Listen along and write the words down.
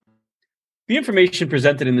The information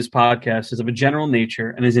presented in this podcast is of a general nature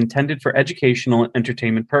and is intended for educational and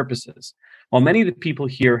entertainment purposes. While many of the people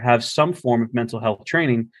here have some form of mental health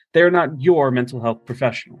training, they are not your mental health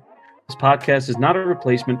professional. This podcast is not a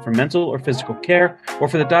replacement for mental or physical care or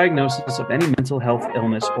for the diagnosis of any mental health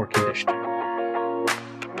illness or condition.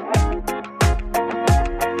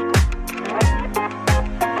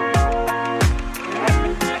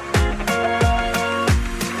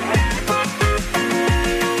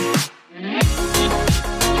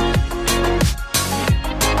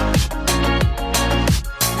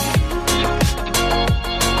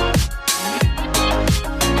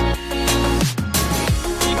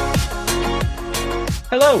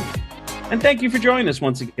 Hello, and thank you for joining us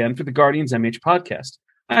once again for the Guardians MH podcast.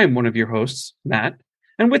 I am one of your hosts, Matt,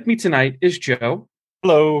 and with me tonight is Joe.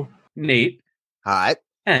 Hello. Nate. Hi.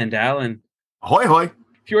 And Alan. Ahoy, hoy.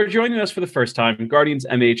 If you are joining us for the first time, Guardians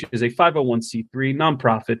MH is a 501c3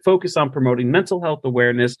 nonprofit focused on promoting mental health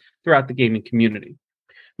awareness throughout the gaming community.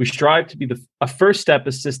 We strive to be a first step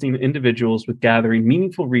assisting individuals with gathering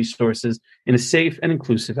meaningful resources in a safe and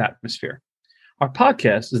inclusive atmosphere. Our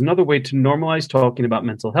podcast is another way to normalize talking about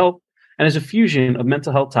mental health and is a fusion of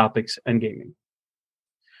mental health topics and gaming.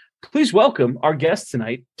 Please welcome our guest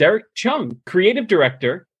tonight, Derek Chung, Creative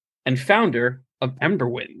Director and founder of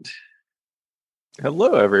Emberwind.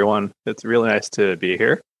 Hello, everyone. It's really nice to be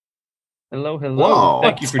here. Hello. Whoa,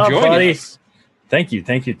 Thank you for joining us. Thank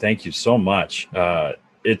you so much.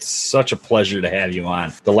 It's such a pleasure to have you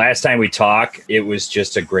on. The last time we talked, it was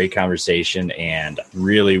just a great conversation and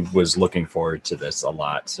really was looking forward to this a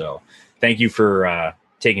lot. So thank you for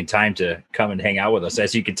taking time to come and hang out with us.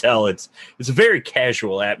 As you can tell, it's a very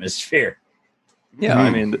casual atmosphere. Yeah,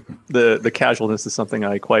 I mean, the casualness is something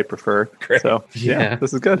I quite prefer. Great. So yeah,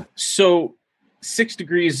 this is good. So 6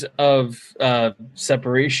 degrees of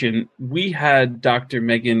separation. We had Dr.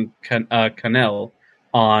 Megan Cannell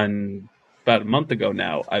on about a month ago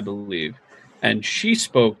now, I believe, and she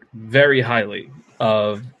spoke very highly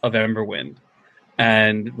of Emberwind.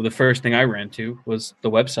 And the first thing I ran to was the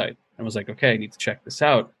website. I was like, okay, I need to check this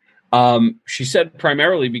out. She said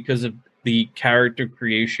primarily because of the character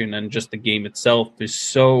creation and just the game itself is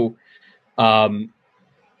so, if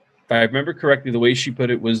I remember correctly, the way she put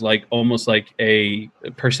it was like almost like a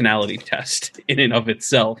personality test in and of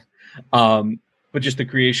itself. But just the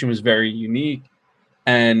creation was very unique.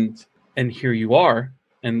 And here you are,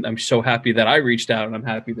 and I'm so happy that I reached out, and I'm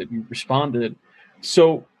happy that you responded.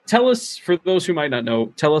 So tell us, for those who might not know,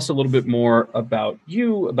 tell us a little bit more about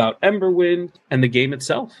you, about Emberwind, and the game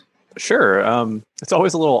itself. Sure. It's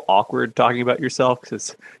always a little awkward talking about yourself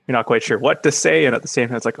because you're not quite sure what to say, and at the same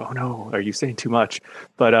time, it's like, oh no, are you saying too much?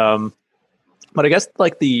 But I guess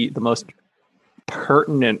like the most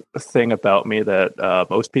pertinent thing about me that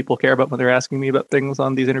most people care about when they're asking me about things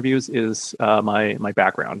on these interviews is my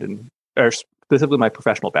background, or specifically my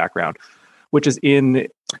professional background, which is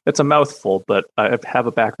it's a mouthful, but I have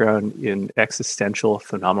a background in existential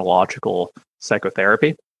phenomenological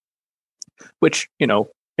psychotherapy, which, in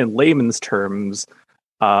layman's terms,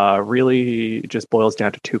 really just boils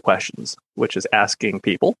down to two questions, which is asking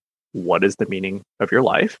people, what is the meaning of your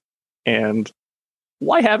life? And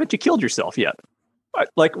why haven't you killed yourself yet?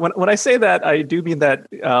 Like when I say that, I do mean that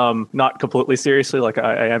not completely seriously, like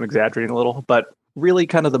I am exaggerating a little, but really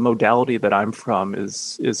kind of the modality that I'm from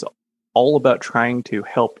is all about trying to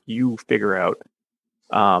help you figure out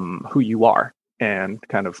who you are and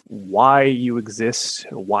kind of why you exist,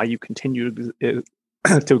 why you continue to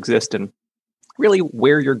exist, and really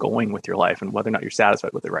where you're going with your life and whether or not you're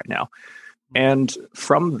satisfied with it right now. And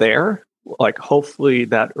from there, like hopefully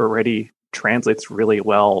that already translates really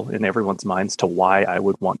well in everyone's minds to why I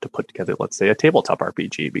would want to put together, let's say, a tabletop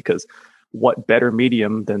RPG, because what better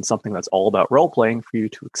medium than something that's all about role-playing for you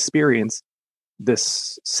to experience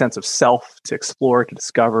this sense of self, to explore, to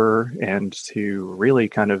discover, and to really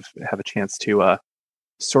kind of have a chance to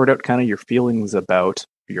sort out kind of your feelings about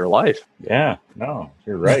your life. Yeah, no,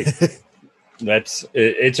 you're right.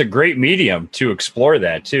 It's a great medium to explore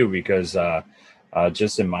that too, because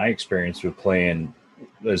just in my experience with playing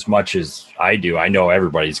as much as I do, I know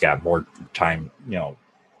everybody's got more time,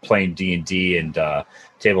 playing D&D and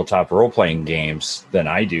tabletop role-playing games than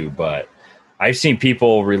I do, but I've seen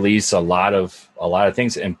people release a lot of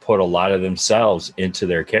things and put a lot of themselves into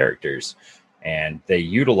their characters, and they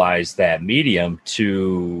utilize that medium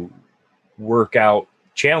to work out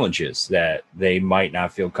challenges that they might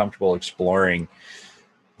not feel comfortable exploring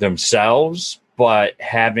themselves, but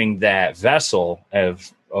having that vessel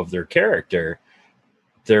of their character,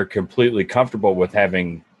 they're completely comfortable with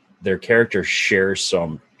having their character share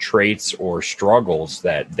some traits or struggles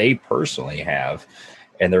that they personally have.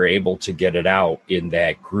 and they're able to get it out in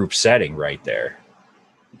that group setting right there.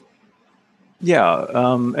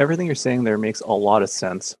 Yeah, everything you're saying there makes a lot of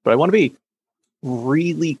sense, but I want to be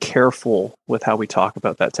really careful with how we talk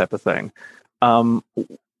about that type of thing.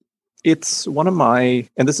 It's one of my,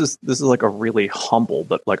 and this is like a really humble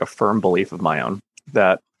but like a firm belief of my own,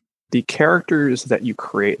 that the characters that you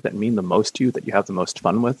create that mean the most to you, that you have the most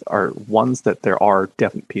fun with, are ones that there are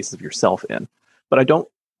definite pieces of yourself in. But I don't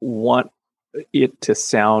want it to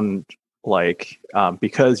sound like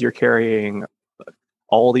because you're carrying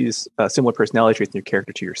all these similar personality traits in your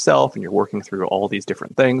character to yourself, and you're working through all these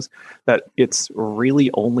different things, that it's really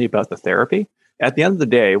only about the therapy. At the end of the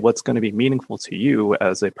day, what's going to be meaningful to you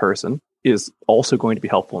as a person is also going to be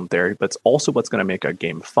helpful in therapy, but it's also what's going to make a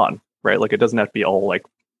game fun, right? Like, it doesn't have to be all like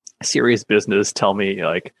serious business. Tell me,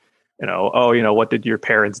 like, what did your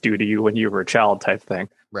parents do to you when you were a child type thing.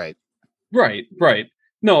 Right.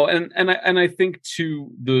 No, and I think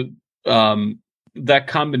too, the that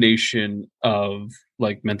combination of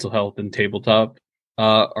like mental health and tabletop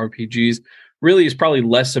RPGs really is probably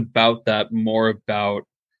less about that, more about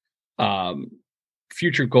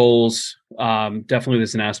future goals. Definitely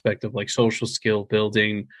there's an aspect of like social skill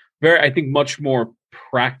building, I think much more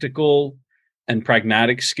practical and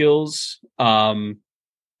pragmatic skills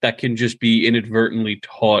that can just be inadvertently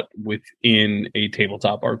taught within a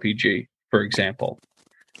tabletop RPG, for example.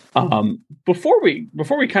 Before we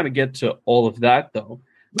kind of get to all of that, though,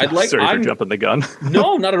 Sorry for jumping the gun.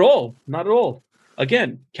 No, not at all.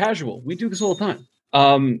 Again, casual. We do this all the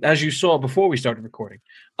time. As you saw before we started recording.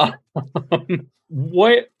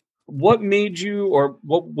 What made you, or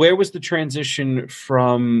where was the transition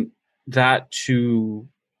from that to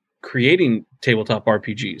creating tabletop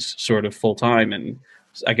RPGs sort of full time, and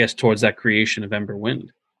I guess towards that creation of Emberwind?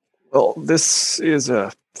 Well, this is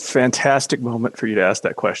a fantastic moment for you to ask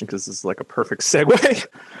that question, because this is like a perfect segue.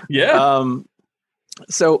 Yeah.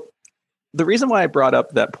 So the reason why I brought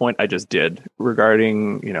up that point I just did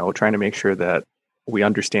regarding, trying to make sure that we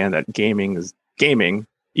understand that gaming is gaming,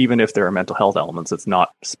 even if there are mental health elements, it's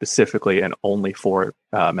not specifically and only for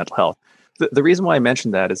mental health. The reason why I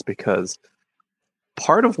mentioned that is because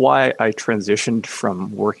part of why I transitioned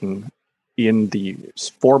from working in the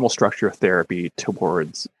formal structure of therapy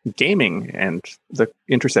towards gaming and the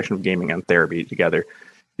intersection of gaming and therapy together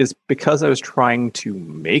is because I was trying to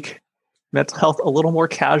make mental health a little more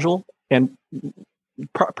casual, and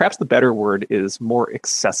perhaps the better word is more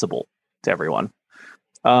accessible to everyone.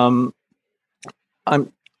 I'm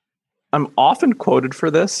often quoted for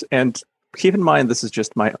this, and keep in mind, this is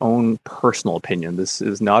just my own personal opinion. This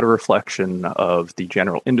is not a reflection of the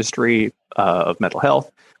general industry of mental health.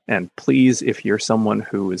 And please, if you're someone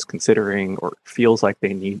who is considering or feels like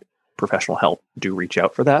they need professional help, do reach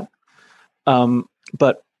out for that.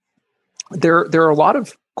 But there are a lot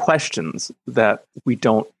of questions that we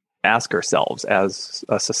don't ask ourselves as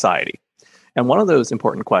a society. And one of those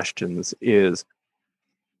important questions is,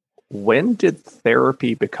 when did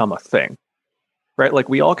therapy become a thing? Right? Like,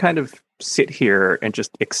 we all kind of sit here and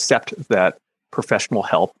just accept that professional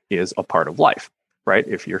help is a part of life. Right?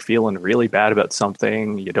 If you're feeling really bad about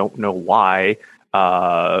something, you don't know why,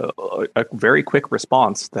 a very quick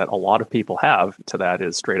response that a lot of people have to that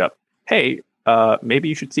is straight up, hey, maybe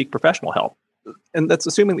you should seek professional help. And that's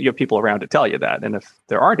assuming that you have people around to tell you that. And if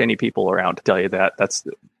there aren't any people around to tell you that, that's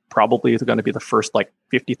probably going to be the first like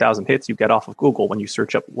 50,000 hits you get off of Google when you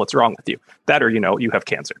search up what's wrong with you. That, or, you have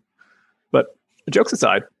cancer. But jokes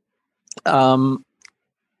aside,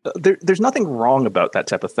 there's nothing wrong about that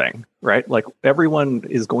type of thing, right? Like, everyone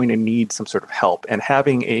is going to need some sort of help, and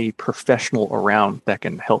having a professional around that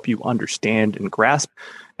can help you understand and grasp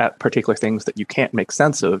at particular things that you can't make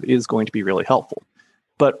sense of is going to be really helpful.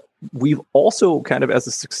 But we've also kind of, as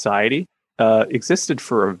a society, existed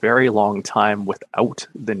for a very long time without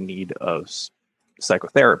the need of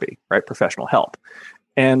psychotherapy, right? Professional help.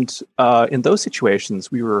 And in those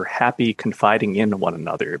situations, we were happy confiding in one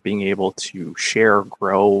another, being able to share,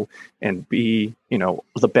 grow, and be,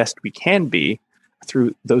 the best we can be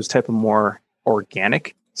through those type of more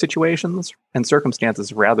organic situations and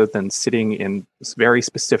circumstances, rather than sitting in very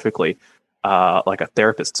specifically like a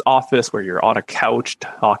therapist's office where you're on a couch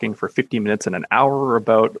talking for 50 minutes and an hour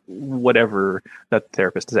about whatever that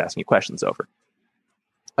therapist is asking you questions over.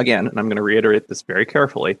 Again, and I'm going to reiterate this very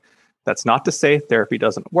carefully, that's not to say therapy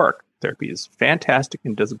doesn't work. Therapy is fantastic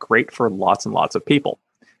and does great for lots and lots of people.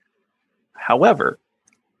 However,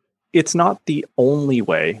 it's not the only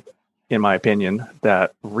way, in my opinion,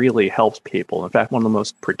 that really helps people. In fact, one of the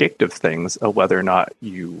most predictive things of whether or not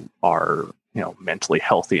you are, mentally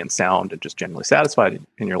healthy and sound and just generally satisfied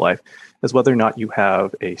in your life is whether or not you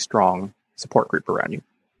have a strong support group around you.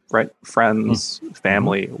 right? Friends,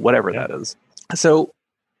 family, whatever that is. So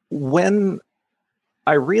when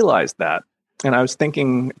I realized that, and I was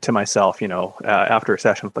thinking to myself, after a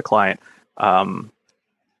session with the client,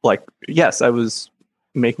 yes, I was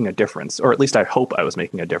making a difference, or at least I hope I was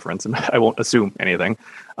making a difference, and I won't assume anything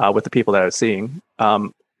with the people that I was seeing.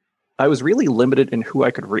 I was really limited in who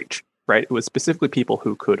I could reach, right? It was specifically people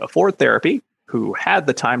who could afford therapy, who had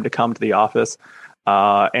the time to come to the office,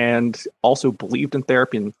 and also believed in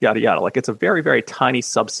therapy and yada, yada. Like, it's a very, very tiny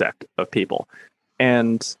subsect of people.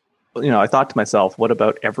 And, I thought to myself, what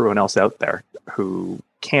about everyone else out there who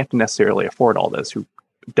can't necessarily afford all this, who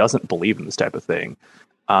doesn't believe in this type of thing?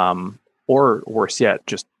 Or worse yet,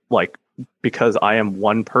 just like, because I am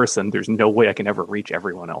one person, there's no way I can ever reach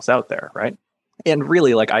everyone else out there, right? And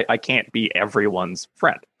really, like, I can't be everyone's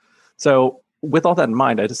friend. So with all that in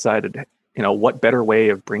mind, I decided, what better way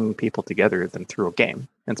of bringing people together than through a game,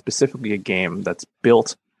 and specifically a game that's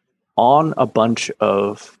built on a bunch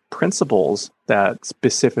of principles that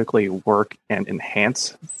specifically work and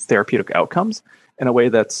enhance therapeutic outcomes in a way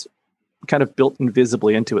that's kind of built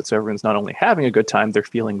invisibly into it. So everyone's not only having a good time, they're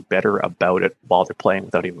feeling better about it while they're playing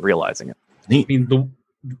without even realizing it. I mean,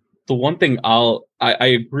 the one thing I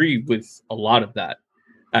agree with a lot of that,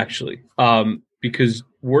 actually, because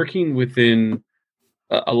working within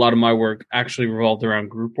a lot of my work actually revolved around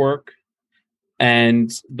group work.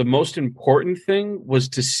 And the most important thing was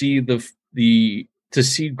to see to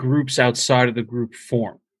see groups outside of the group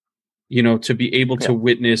form, to be able to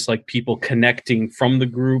witness like people connecting from the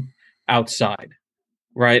group outside.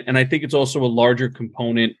 Right. And I think it's also a larger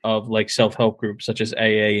component of like self-help groups such as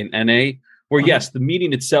AA and NA, where yes, the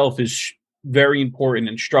meeting itself is very important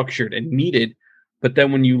and structured and needed. But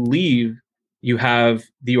then when you leave, you have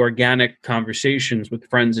the organic conversations with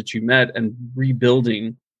friends that you met and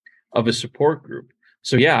rebuilding of a support group.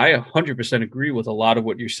 So yeah, I 100% agree with a lot of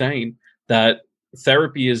what you're saying, that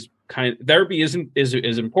therapy is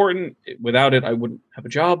important. Without it, I wouldn't have a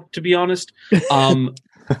job, to be honest.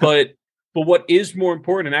 But what is more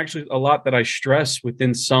important, and actually a lot that I stress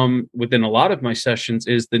within a lot of my sessions,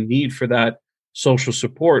 is the need for that social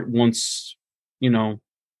support once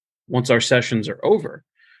our sessions are over,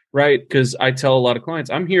 right? Because I tell a lot of clients,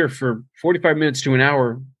 I'm here for 45 minutes to an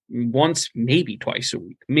hour, once, maybe twice a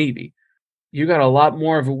week, maybe. You got a lot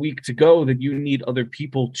more of a week to go that you need other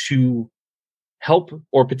people to help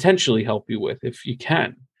or potentially help you with if you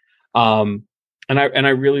can. And I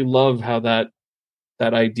really love how that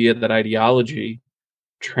ideology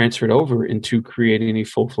transferred over into creating a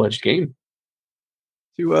full-fledged game.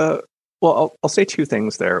 I'll say two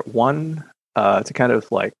things there. One, to kind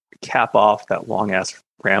of like cap off that long ass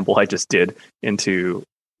ramble I just did into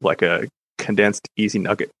like a condensed easy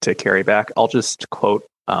nugget to carry back. I'll just quote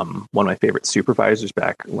one of my favorite supervisors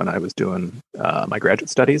back when I was doing my graduate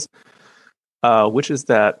studies, which is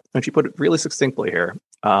that, and she put it really succinctly here,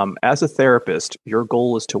 as a therapist, your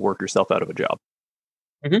goal is to work yourself out of a job.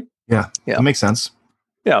 Mm-hmm. Yeah, that makes sense.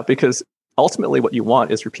 Yeah, because ultimately what you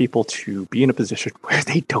want is for people to be in a position where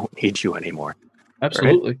they don't need you anymore.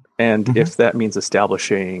 Absolutely. Right? And if that means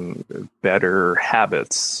establishing better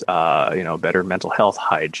habits, better mental health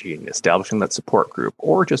hygiene, establishing that support group,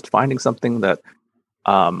 or just finding something that,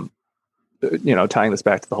 tying this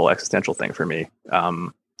back to the whole existential thing for me,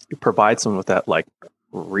 you provide someone with that like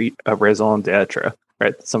a raison d'etre,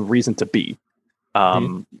 right? Some reason to be.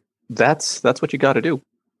 That's what you got to do,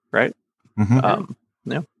 right? The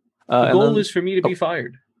goal is for me to be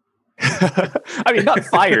fired. I mean, not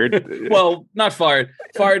fired. Well, not fired.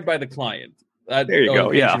 Fired by the client. There you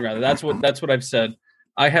go. Yeah, rather. That's what I've said.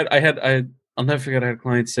 I'll never forget. I had a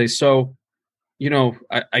client say, "So,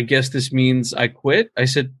 I guess this means I quit." I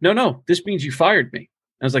said, "No, this means you fired me."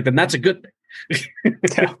 I was like, "Then that's a good thing."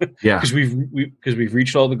 Yeah, because we've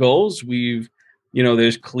reached all the goals. We've,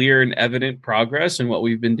 there's clear and evident progress in what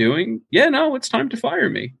we've been doing. Yeah, no, it's time to fire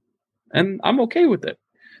me, and I'm okay with it.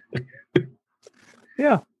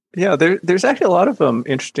 Yeah, there's actually a lot of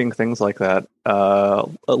interesting things like that.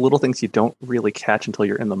 Little things you don't really catch until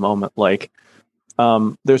you're in the moment. Like,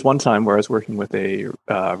 there's one time where I was working with a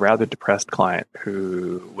rather depressed client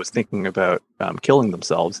who was thinking about killing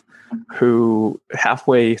themselves, who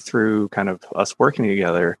halfway through kind of us working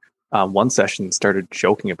together, one session started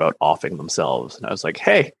joking about offing themselves. And I was like,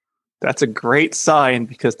 hey, that's a great sign,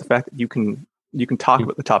 because the fact that you can talk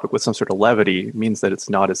about the topic with some sort of levity means that it's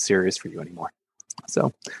not as serious for you anymore.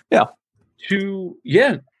 So, absolutely.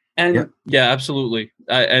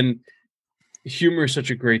 And humor is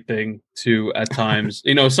such a great thing too. At times,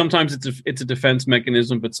 sometimes it's a defense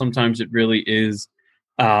mechanism, but sometimes it really is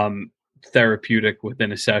therapeutic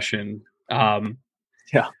within a session.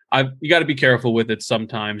 You got to be careful with it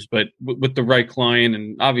sometimes, but with the right client,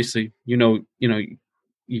 and obviously, you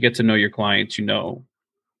get to know your clients, the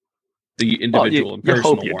individual and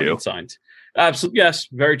personal warning signs. Absolutely, yes,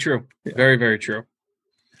 very true, very, very true.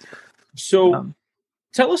 So,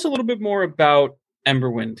 tell us a little bit more about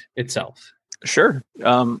Emberwind itself. Sure.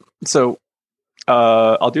 So,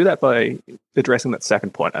 I'll do that by addressing that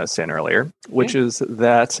second point I was saying earlier, which is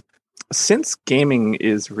that since gaming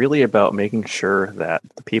is really about making sure that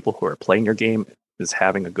the people who are playing your game is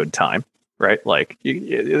having a good time, right? Like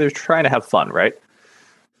they're trying to have fun, right?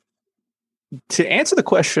 To answer the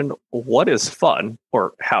question, what is fun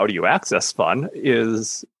or how do you access fun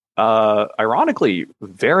is ironically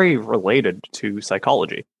very related to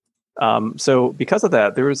psychology. So because of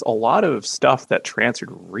that, there was a lot of stuff that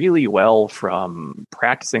transferred really well from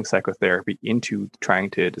practicing psychotherapy into trying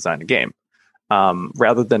to design a game.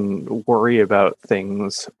 Rather than worry about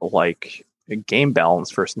things like game balance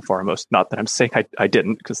first and foremost. Not that I'm saying I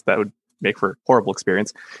didn't, because that would make for a horrible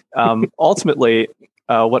experience. Ultimately,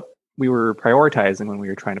 what we were prioritizing when we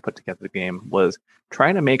were trying to put together the game was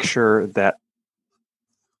trying to make sure that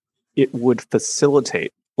it would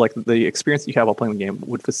facilitate, like the experience that you have while playing the game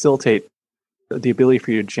would facilitate the ability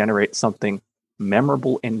for you to generate something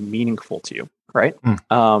memorable and meaningful to you, right?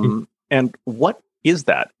 And what is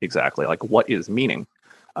that exactly? Like, what is meaning?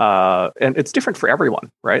 And it's different for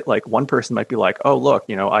everyone, right? Like one person might be like, oh, look,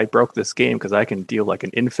 I broke this game because I can deal like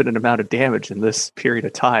an infinite amount of damage in this period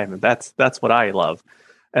of time. And that's what I love.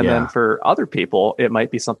 And then for other people, it might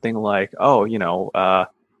be something like, oh,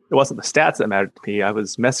 it wasn't the stats that mattered to me. I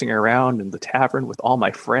was messing around in the tavern with all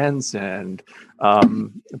my friends. And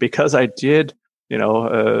because I did,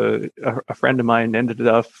 a friend of mine ended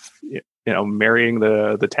up, marrying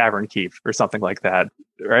the tavern keep or something like that.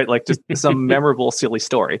 Right. Like just some memorable, silly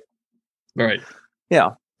story. Right.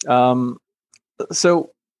 Yeah.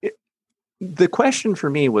 So the question for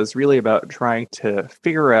me was really about trying to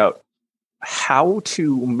figure out how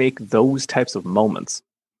to make those types of moments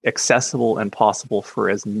accessible and possible for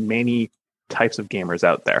as many types of gamers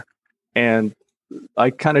out there. And I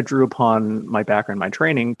kind of drew upon my background, my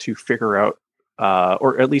training to figure out,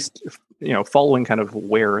 or at least, following kind of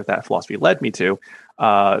where that philosophy led me to,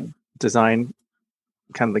 design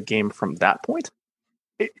kind of the game from that point.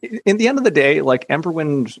 In the end of the day, like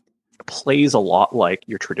Emberwind plays a lot like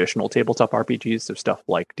your traditional tabletop RPGs, so stuff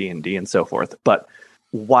like D&D and so forth. But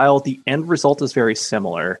while the end result is very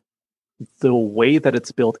similar, the way that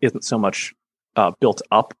it's built isn't so much built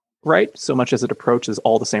up right, so much as it approaches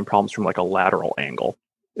all the same problems from like a lateral angle,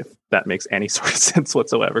 if that makes any sort of sense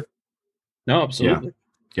whatsoever. No, absolutely.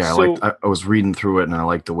 Yeah, I was reading through it, and I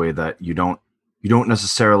like the way that you don't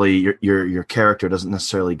necessarily your character doesn't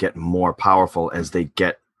necessarily get more powerful as they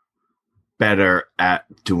get better at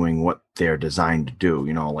doing what they're designed to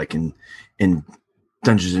do. Like in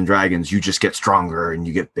Dungeons and Dragons, you just get stronger and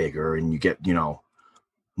you get bigger and you get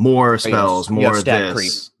more spells, more of this.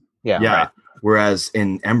 Creep. Yeah. Right. Whereas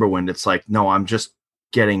in Emberwind, it's like, no, I'm just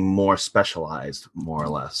getting more specialized, more or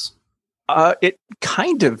less. It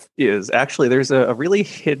kind of is. Actually, there's a really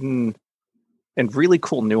hidden and really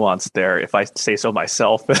cool nuance there, if I say so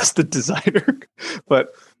myself as the designer.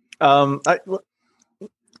 But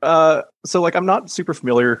so like I'm not super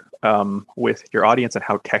familiar with your audience and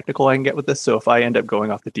how technical I can get with this. So if I end up going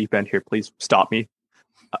off the deep end here, please stop me.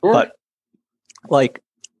 Sure. But like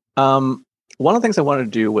one of the things I wanted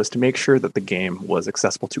to do was to make sure that the game was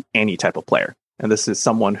accessible to any type of player. And this is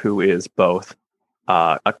someone who is both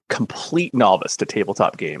a complete novice to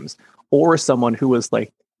tabletop games, or someone who was like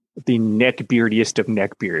the neckbeardiest of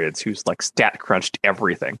neckbeards, who's like stat crunched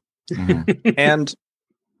everything. Mm-hmm. And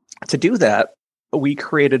to do that, we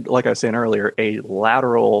created, like I was saying earlier, a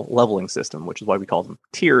lateral leveling system, which is why we call them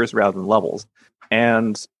tiers rather than levels.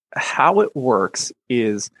 And how it works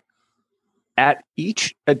is at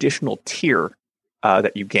each additional tier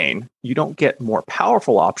that you gain, you don't get more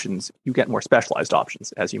powerful options, you get more specialized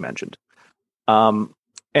options, as you mentioned.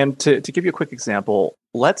 And to give you a quick example,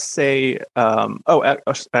 let's say,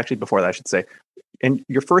 actually before that, I should say, and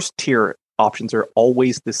your first tier options are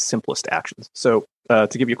always the simplest actions. So to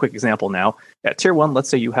give you a quick example now, at tier 1, let's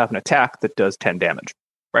say you have an attack that does 10 damage,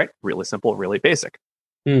 right? Really simple, really basic.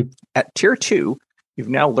 At tier 2, you've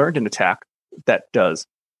now learned an attack that does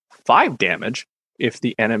 5 damage if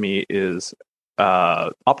the enemy is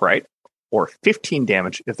upright, or 15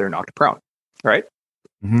 damage if they're knocked prone, right?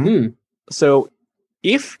 Mm-hmm. So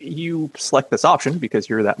if you select this option because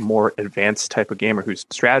you're that more advanced type of gamer who's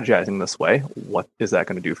strategizing this way, what is that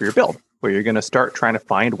going to do for your build? Where you're going to start trying to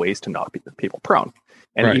find ways to knock people prone.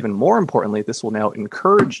 And even more importantly, this will now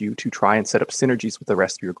encourage you to try and set up synergies with the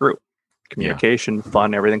rest of your group. communication,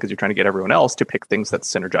 fun, everything, because you're trying to get everyone else to pick things that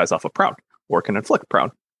synergize off of prone or can inflict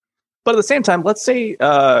prone. But at the same time, let's say you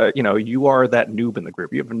are that noob in the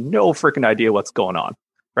group. You have no freaking idea what's going on,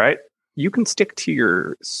 right? You can stick to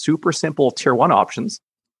your super simple tier 1 options,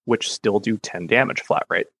 which still do 10 damage flat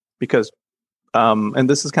rate. Because, and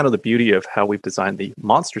this is kind of the beauty of how we've designed the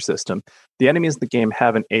monster system, the enemies in the game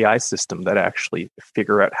have an AI system that actually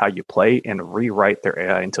figure out how you play and rewrite their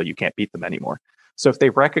AI until you can't beat them anymore. So if they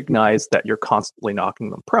recognize that you're constantly knocking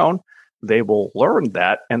them prone, they will learn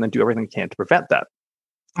that and then do everything they can to prevent that.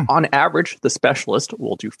 On average, the specialist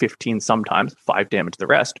will do 15 sometimes, 5 damage the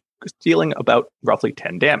rest, dealing about roughly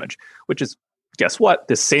 10 damage, which is, guess what?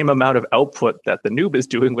 The same amount of output that the noob is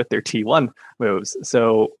doing with their T1 moves.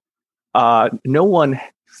 So no one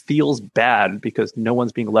feels bad because no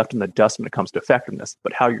one's being left in the dust when it comes to effectiveness.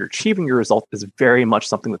 But how you're achieving your result is very much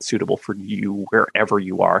something that's suitable for you wherever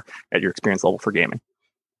you are at your experience level for gaming.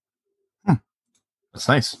 That's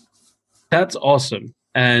nice. That's awesome.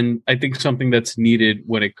 And I think something that's needed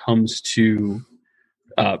when it comes to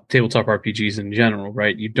tabletop RPGs in general,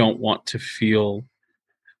 right? You don't want to feel,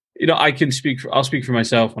 I'll speak for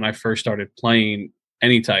myself. When I first started playing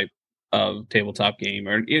any type of tabletop game,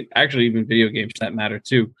 or actually even video games for that matter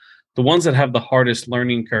too, the ones that have the hardest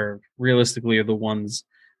learning curve realistically are the ones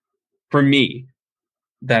for me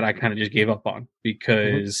that I kind of just gave up on,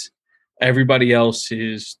 because everybody else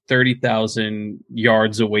is 30,000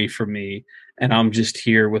 yards away from me and I'm just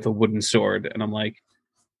here with a wooden sword, and I'm like,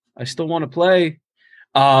 I still want to play.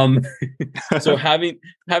 So having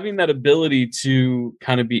that ability to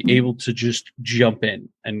kind of be able to just jump in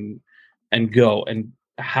and go and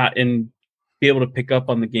be able to pick up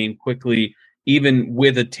on the game quickly, even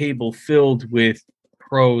with a table filled with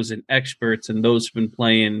pros and experts and those who've been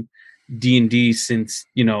playing D&D since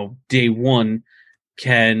day one,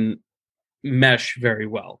 can mesh very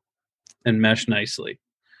well and mesh nicely.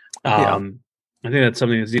 I think that's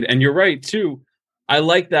something that's needed. And you're right too. I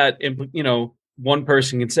like that. One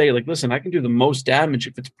person can say, like, listen, I can do the most damage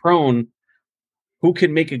if it's prone. Who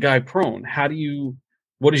can make a guy prone?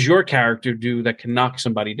 What does your character do that can knock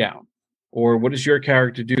somebody down? Or what does your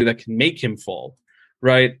character do that can make him fall?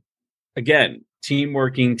 Right? Again, team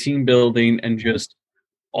working, team building, and just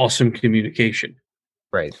awesome communication.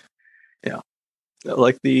 Right. Yeah.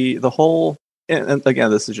 Like the whole, and again,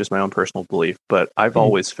 this is just my own personal belief, but I've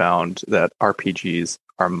always found that RPGs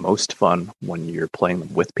are most fun when you're playing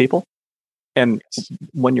them with people. And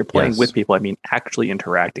when you're playing with people, I mean actually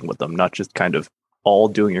interacting with them, not just kind of all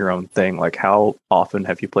doing your own thing. Like, how often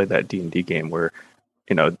have you played that D&D game where,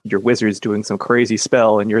 your wizard's doing some crazy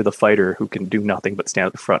spell and you're the fighter who can do nothing but stand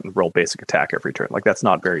at the front and roll basic attack every turn? Like, that's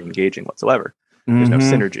not very engaging whatsoever. There's no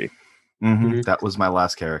synergy. That was my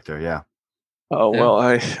last character, yeah. Oh, well,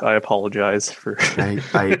 I apologize for... I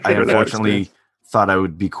unfortunately thought I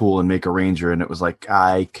would be cool and make a ranger, and it was like,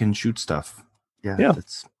 I can shoot stuff. Yeah.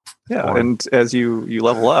 And as you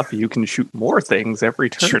level up, you can shoot more things every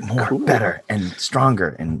turn. Shoot more, better, and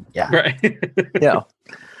stronger, and Right. Yeah.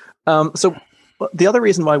 So the other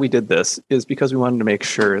reason why we did this is because we wanted to make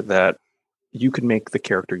sure that you could make the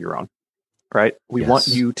character your own, right? We want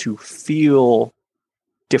you to feel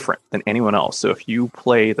different than anyone else. So if you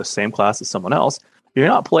play the same class as someone else, you're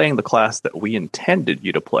not playing the class that we intended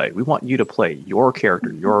you to play. We want you to play your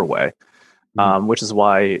character your way. Which is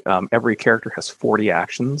why every character has 40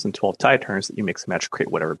 actions and 12 tide turns that you mix and match,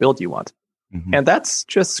 create whatever build you want. And that's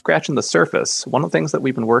just scratching the surface. One of the things that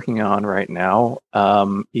we've been working on right now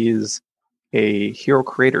is a hero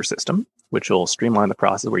creator system, which will streamline the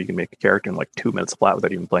process where you can make a character in like 2 minutes flat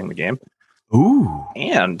without even playing the game. Ooh.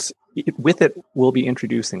 And with it, we'll be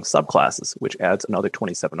introducing subclasses, which adds another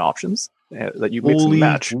 27 options that you mix and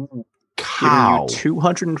match. Cow.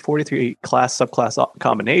 243 class subclass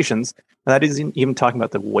combinations. And that isn't even talking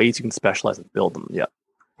about the ways you can specialize and build them yet.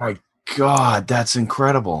 My God, that's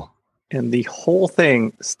incredible. And the whole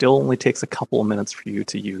thing still only takes a couple of minutes for you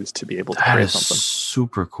to use to be able to create something.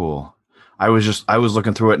 Super cool. I was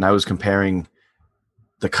looking through it and I was comparing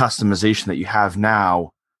the customization that you have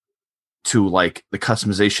now to like the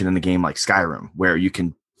customization in the game like Skyrim, where you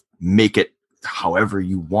can make it however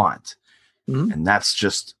you want. And that's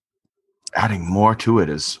just adding more to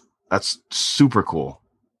it. That's super cool.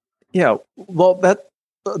 Yeah, well,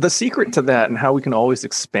 the secret to that and how we can always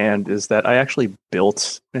expand is that I actually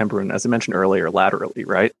built Emberin, as I mentioned earlier, laterally,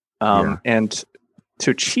 right? And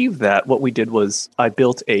to achieve that, what we did was I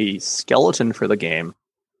built a skeleton for the game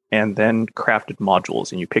and then crafted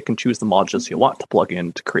modules. And you pick and choose the modules you want to plug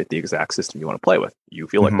in to create the exact system you want to play with. You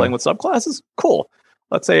feel like playing with subclasses? Cool.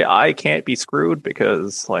 Let's say I can't be screwed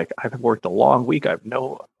because I've worked a long week. I have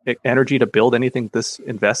no energy to build anything this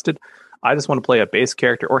invested. I just want to play a base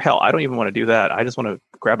character, or hell, I don't even want to do that. I just want to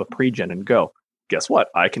grab a pre-gen and go. Guess what?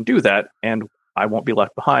 I can do that, and I won't be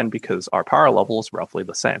left behind because our power level is roughly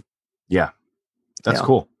the same. Yeah, that's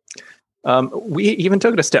cool. We even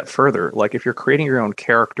took it a step further. Like if you're creating your own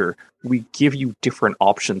character, we give you different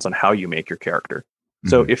options on how you make your character.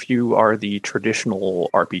 So if you are the traditional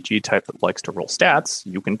RPG type that likes to roll stats,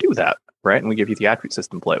 you can do that, right? And we give you the attribute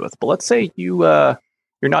system to play with. But let's say you're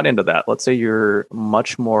not into that. Let's say you're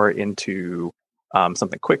much more into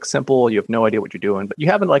something quick, simple. You have no idea what you're doing, but you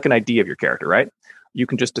have like an idea of your character, right? You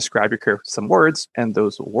can just describe your character with some words, and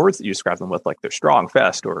those words that you describe them with, like they're strong,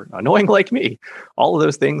 fast, or annoying like me, all of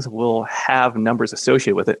those things will have numbers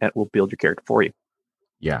associated with it, and it will build your character for you.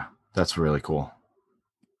 Yeah, that's really cool.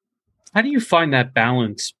 How do you find that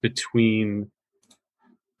balance between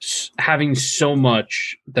having so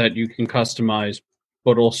much that you can customize,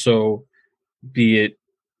 but also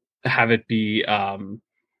have it be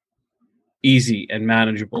easy and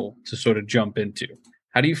manageable to sort of jump into?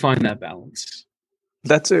 How do you find that balance?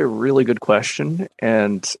 That's a really good question,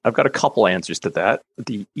 and I've got a couple answers to that.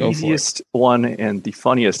 The easiest one and the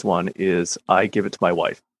funniest one is I give it to my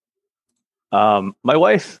wife. My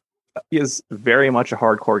wife is very much a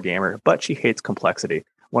hardcore gamer, but she hates complexity.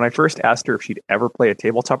 When I first asked her if she'd ever play a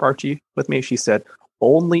tabletop RPG with me, she said,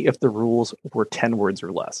 only if the rules were 10 words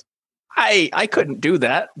or less. I couldn't do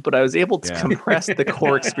that, but I was able to compress the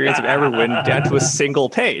core experience of Everwind down to a single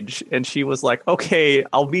page. And she was like, okay,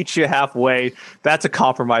 I'll meet you halfway. That's a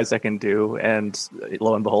compromise I can do. And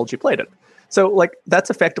lo and behold, she played it. So like,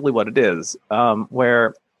 that's effectively what it is,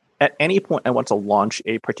 where at any point I want to launch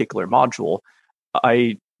a particular module,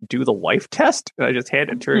 I do the wife test. And I just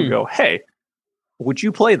hand it to her and go, hey, would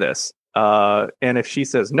you play this? And if she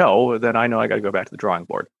says no, then I know I got to go back to the drawing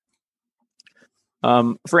board.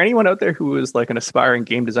 For anyone out there who is like an aspiring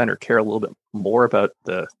game designer, care a little bit more about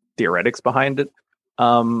the theoretics behind it.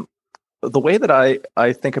 The way that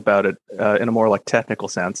I think about it in a more like technical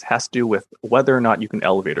sense has to do with whether or not you can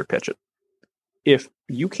elevator pitch it. If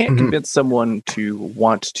you can't convince someone to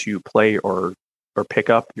want to play or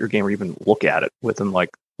pick up your game or even look at it within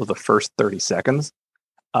like the first 30 seconds,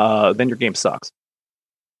 then your game sucks.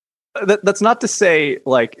 That's not to say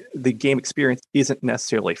like the game experience isn't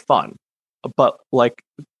necessarily fun. But like,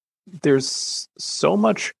 there's so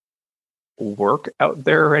much work out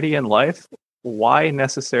there already in life. Why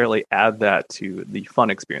necessarily add that to the fun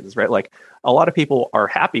experiences, right? Like, a lot of people are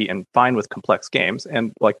happy and fine with complex games.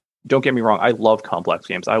 And like, don't get me wrong, I love complex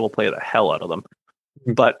games. I will play the hell out of them.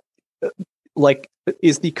 But like,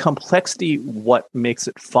 is the complexity what makes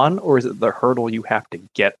it fun, or is it the hurdle you have to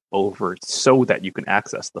get over so that you can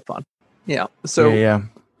access the fun? Yeah. So,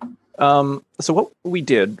 so what we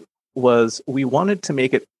did was we wanted to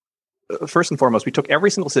make it, first and foremost, we took every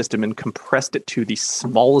single system and compressed it to the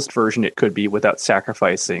smallest version it could be without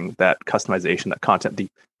sacrificing that customization, that content, the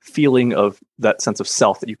feeling of that sense of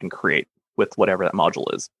self that you can create with whatever that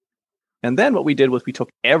module is. And then what we did was we took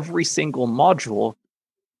every single module,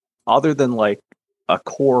 other than like a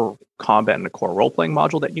core combat and a core role-playing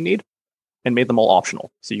module that you need, and made them all optional.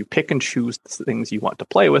 So you pick and choose the things you want to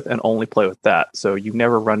play with and only play with that. So you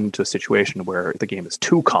never run into a situation where the game is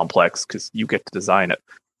too complex because you get to design it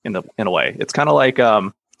in a way. It's kind of like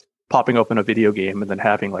popping open a video game and then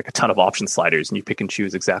having like a ton of option sliders and you pick and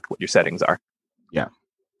choose exactly what your settings are. Yeah.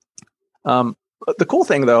 The cool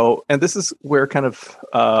thing though, and this is where kind of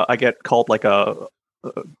I get called like I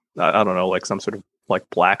don't know, like some sort of like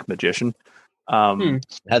black magician.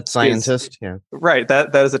 That scientist, yeah, right.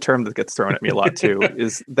 That is a term that gets thrown at me a lot too.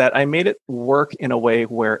 Is that I made it work in a way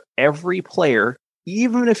where every player,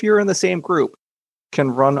 even if you're in the same group, can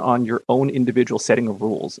run on your own individual setting of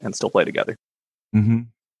rules and still play together. Mm-hmm.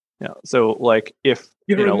 Yeah. So like if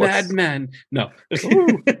you're a madman, no.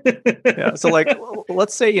 Yeah. So like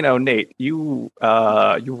let's say Nate, you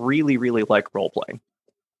really like role playing,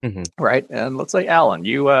 right? And let's say Alan,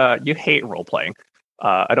 you hate role playing.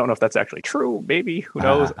 I don't know if that's actually true. Maybe, who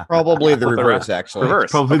knows? Probably the reverse, actually.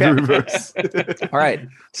 Probably the reverse. All right.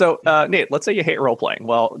 So, Nate, let's say you hate role-playing.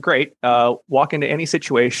 Well, great. Walk into any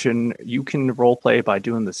situation. You can role-play by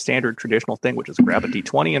doing the standard traditional thing, which is grab a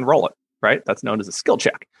D20 and roll it, right? That's known as a skill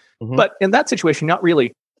check. But in that situation, you're not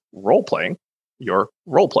really role-playing. You're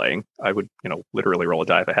role-playing. I would, literally roll a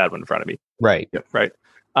die if I had one in front of me. Right. Yep. Right.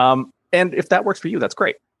 And if that works for you, that's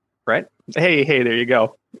great. Right? Hey, there you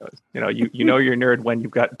go. You're a nerd when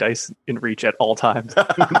you've got dice in reach at all times.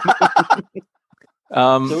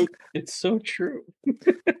 It's so true.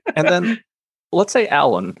 And then let's say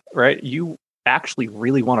Alan, right? You actually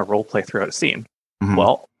really want to role play throughout a scene.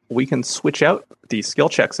 Well, we can switch out the skill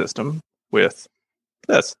check system with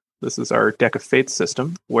this. This is our Deck of Fates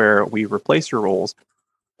system, where we replace your rolls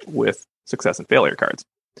with success and failure cards.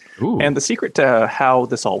 Ooh. And the secret to how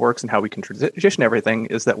this all works and how we can transition everything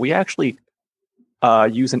is that we actually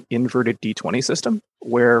use an inverted D20 system,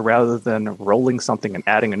 where rather than rolling something and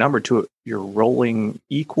adding a number to it, you're rolling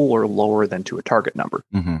equal or lower than to a target number.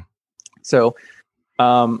 Mm-hmm. So,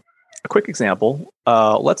 a quick example,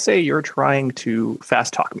 let's say you're trying to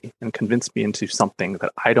fast talk me and convince me into something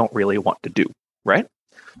that I don't really want to do, right?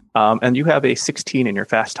 And you have a 16 in your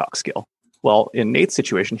fast talk skill. Well, in Nate's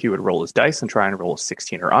situation, he would roll his dice and try and roll a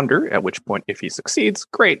 16 or under, at which point, if he succeeds,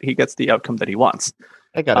 great, he gets the outcome that he wants.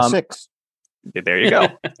 I got a 6. There you go.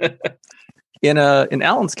 In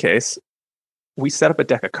Alan's case, we set up a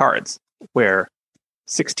deck of cards where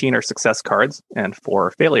 16 are success cards and 4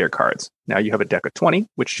 are failure cards. Now you have a deck of 20,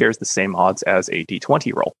 which shares the same odds as a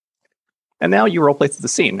D20 roll. And now you roleplay through the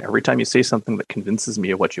scene. Every time you say something that convinces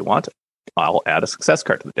me of what you want, I'll add a success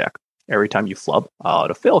card to the deck. Every time you flub, I'll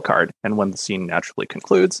add a fail card. And when the scene naturally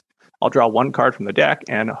concludes, I'll draw one card from the deck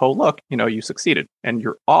and, oh, look, you succeeded. And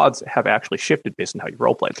your odds have actually shifted based on how you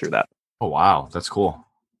roleplayed through that. Oh, wow. That's cool.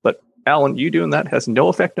 But Alan, you doing that has no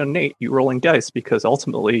effect on Nate, you rolling dice, because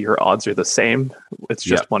ultimately your odds are the same. It's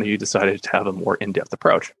just one of you decided to have a more in-depth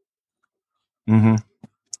approach. Mm-hmm.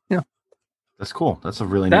 Yeah. That's cool. That's a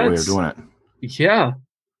really neat way of doing it. Yeah.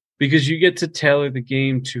 Because you get to tailor the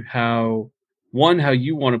game to how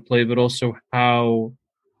you want to play, but also how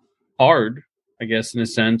hard, I guess, in a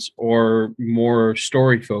sense, or more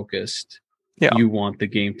story-focused you want the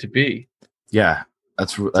game to be. Yeah.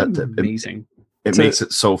 That's amazing. It makes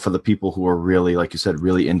it so for the people who are really, like you said,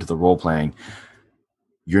 really into the role playing,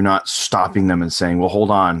 you're not stopping them and saying, well, hold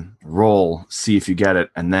on, roll, see if you get it.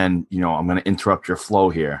 And then, I'm going to interrupt your flow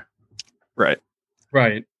here. Right.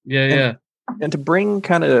 Right. Yeah. And to bring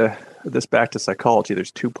kind of this back to psychology,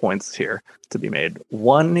 there's 2 points here to be made.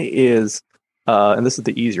 One is, and this is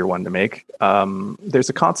the easier one to make, there's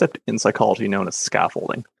a concept in psychology known as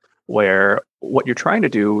scaffolding, where what you're trying to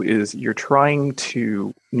do is you're trying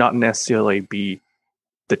to not necessarily be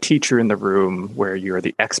the teacher in the room where you're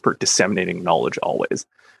the expert disseminating knowledge always.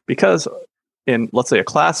 Because in, let's say, a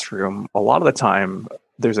classroom, a lot of the time,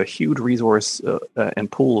 there's a huge resource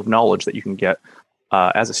and pool of knowledge that you can get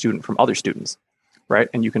as a student from other students, right?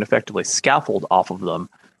 And you can effectively scaffold off of them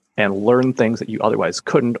and learn things that you otherwise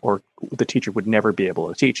couldn't, or the teacher would never be able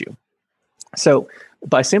to teach you. So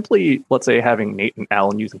by simply, let's say, having Nate and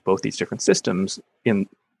Alan using both these different systems in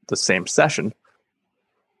the same session,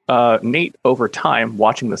 Nate, over time,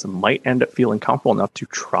 watching this, might end up feeling comfortable enough to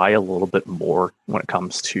try a little bit more when it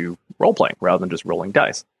comes to role-playing, rather than just rolling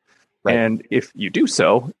dice. Right. And if you do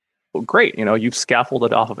so, well, great. You've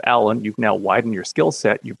scaffolded off of Alan. You've now widened your skill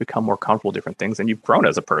set. You've become more comfortable with different things, and you've grown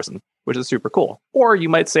as a person, which is super cool. Or you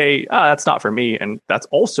might say, that's not for me. And that's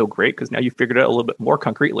also great, because now you've figured out a little bit more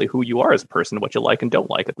concretely who you are as a person, what you like and don't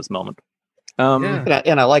like at this moment. And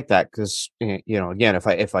I like that, because, again,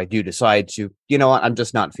 if I do decide to, what, I'm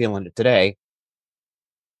just not feeling it today,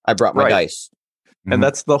 I brought my dice. And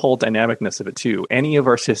that's the whole dynamicness of it, too. Any of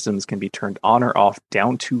our systems can be turned on or off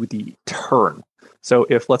down to the turn. So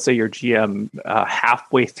if, let's say, your GM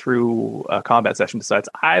halfway through a combat session decides,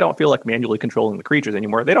 I don't feel like manually controlling the creatures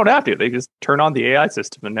anymore, they don't have to. They just turn on the AI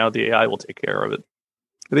system, and now the AI will take care of it.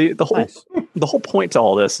 The whole point to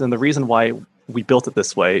all this, and the reason why we built it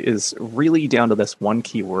this way, is really down to this one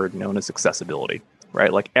key word known as accessibility,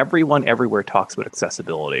 right? Like, everyone everywhere talks about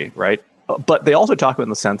accessibility, right? But they also talk about it in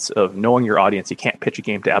the sense of knowing your audience. You can't pitch a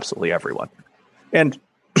game to absolutely everyone. And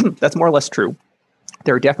that's more or less true.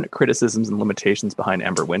 There are definite criticisms and limitations behind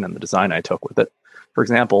Emberwind and the design I took with it. For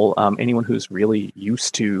example, anyone who's really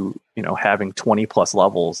used to, having 20 plus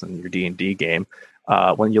levels in your D&D game,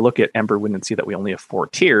 when you look at Emberwind and see that we only have 4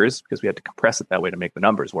 tiers, because we had to compress it that way to make the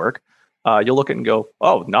numbers work, you'll look at it and go,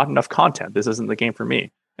 oh, not enough content. This isn't the game for me.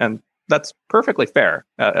 And that's perfectly fair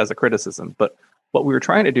as a criticism. But what we were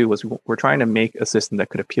trying to do was we're trying to make a system that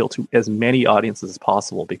could appeal to as many audiences as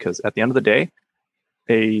possible, because at the end of the day,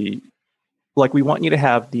 we want you to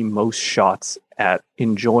have the most shots at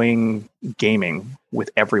enjoying gaming with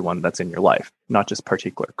everyone that's in your life, not just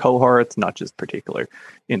particular cohorts, not just particular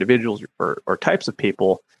individuals or types of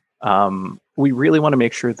people. We really want to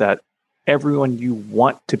make sure that everyone you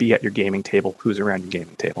want to be at your gaming table, who's around your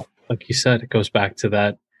gaming table. Like you said, it goes back to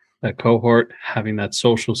that cohort, having that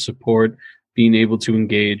social support, being able to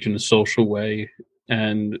engage in a social way.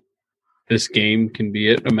 And this game can be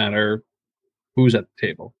it no matter who's at the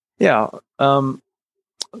table. Yeah.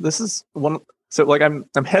 This is one. So, I'm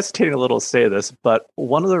hesitating a little to say this, but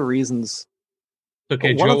one of the reasons.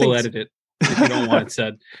 Okay, Joe will edit it. if you don't want it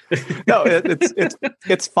said. No,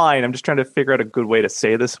 it's fine. I'm just trying to figure out a good way to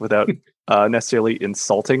say this without necessarily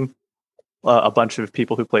insulting a bunch of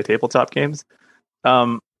people who play tabletop games.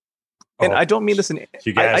 And I don't mean this in.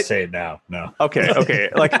 You gotta say it now. No. Okay.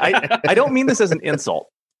 Like I don't mean this as an insult,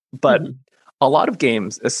 but a lot of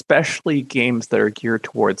games, especially games that are geared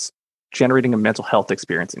towards generating a mental health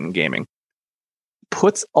experience in gaming,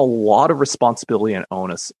 puts a lot of responsibility and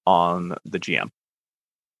onus on the GM.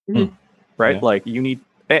 Right? Yeah. Like you need,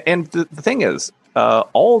 and the thing is,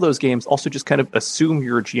 all of those games also just kind of assume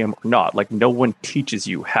you're a GM or not. Like no one teaches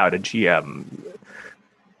you how to GM.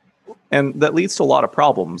 And that leads to a lot of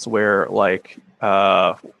problems where, like,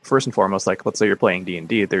 first and foremost, like, let's say you're playing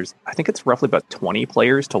D&D, I think it's roughly about 20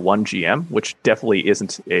 players to one GM, which definitely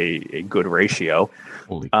isn't a good ratio.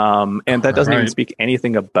 And that doesn't even speak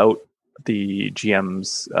anything about the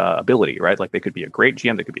GM's ability, right? Like, they could be a great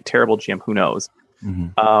GM, they could be a terrible GM, who knows?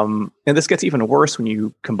 And this gets even worse when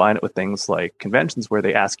you combine it with things like conventions where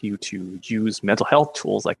they ask you to use mental health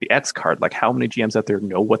tools like the X card. Like how many GMs out there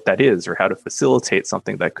know what that is or how to facilitate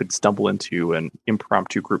something that could stumble into an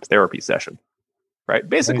impromptu group therapy session, right?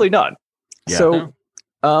 Basically none. Yeah. So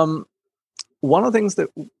one of the things that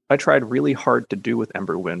I tried really hard to do with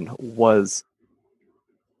Emberwind was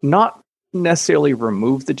not necessarily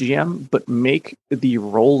remove the GM, but make the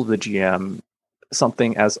role of the GM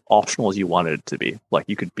something as optional as you wanted it to be. Like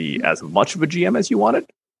you could be as much of a GM as you wanted,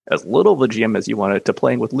 as little of a GM as you wanted, to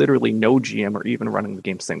playing with literally no GM or even running the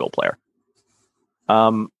game single player.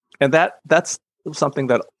 And that's something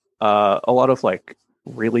that a lot of like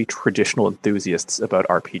really traditional enthusiasts about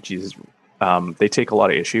RPGs, they take a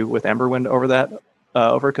lot of issue with Emberwind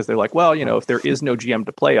over because they're like, well, you know, if there is no GM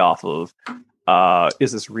to play off of,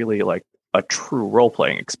 is this really like a true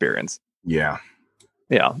role-playing experience? Yeah.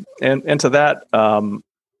 Yeah, and to that, I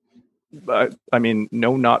mean,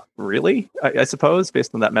 no, not really, I suppose,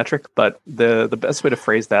 based on that metric. But the best way to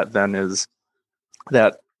phrase that then is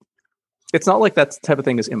that it's not like that type of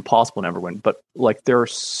thing is impossible in Everwind, but like there are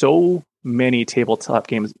so many tabletop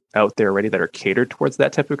games out there already that are catered towards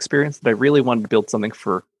that type of experience that I really wanted to build something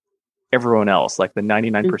for everyone else, like the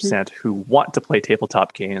 99% who want to play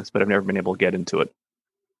tabletop games but have never been able to get into it.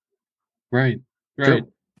 Right. True.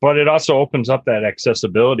 But it also opens up that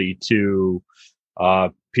accessibility to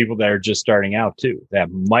people that are just starting out too,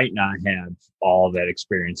 that might not have all that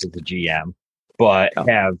experience as a GM, but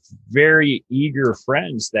have very eager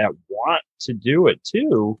friends that want to do it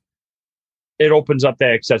too. It opens up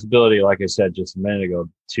that accessibility, like I said just a minute ago,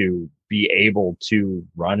 to be able to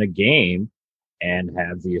run a game and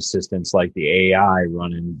have the assistance like the AI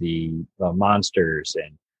running the monsters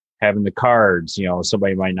and having the cards. You know,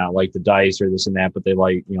 somebody might not like the dice or this and that, but they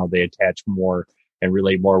like, you know, they attach more and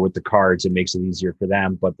relate more with the cards. It makes it easier for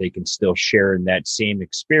them, but they can still share in that same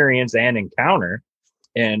experience and encounter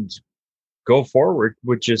and go forward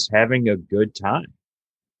with just having a good time.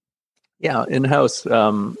 Yeah. In-house,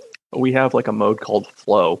 we have like a mode called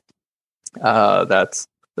Flow that's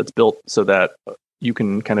built so that you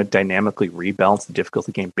can kind of dynamically rebalance the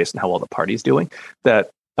difficulty game based on how well the party's doing.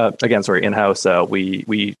 That again, sorry, in-house,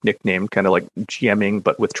 we nicknamed kind of like GMing,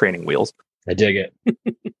 but with training wheels. I dig it.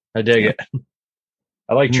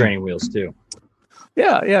 I like training wheels too.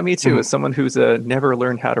 Yeah, me too. As someone who's never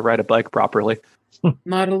learned how to ride a bike properly.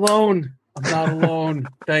 Not alone. I'm not alone.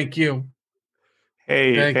 Thank you.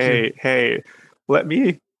 Hey. Let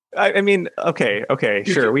me. I mean, okay,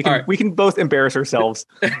 sure. We can both embarrass ourselves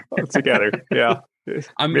together. Yeah.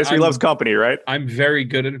 Misery loves company, right? I'm very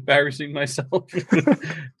good at embarrassing myself.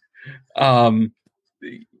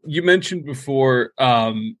 You mentioned before,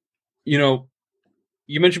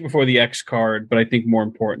 you mentioned before the X card, but I think more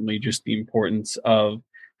importantly, just the importance of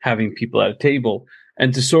having people at a table.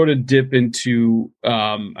 And to sort of dip into,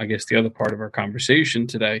 I guess, the other part of our conversation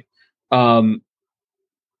today, being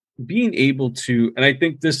able to, and I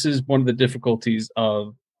think this is one of the difficulties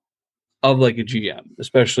of like a GM,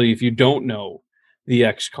 especially if you don't know the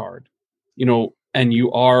X card, you know, and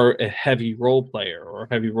you are a heavy role player or a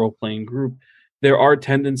heavy role playing group, there are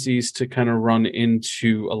tendencies to kind of run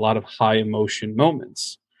into a lot of high emotion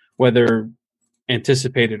moments, whether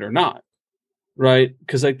anticipated or not. Right.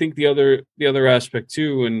 Because I think the other aspect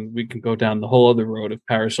too, and we can go down the whole other road of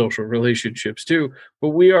parasocial relationships too, but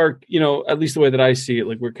we are, you know, at least the way that I see it,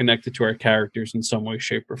 like we're connected to our characters in some way,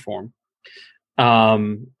 shape, or form.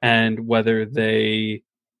 And whether they,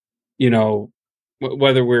 you know,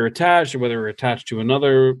 whether we're attached or whether we're attached to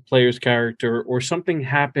another player's character or something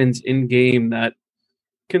happens in game that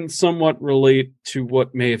can somewhat relate to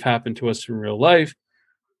what may have happened to us in real life,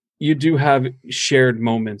 you do have shared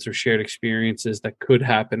moments or shared experiences that could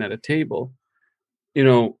happen at a table. You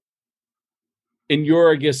know, in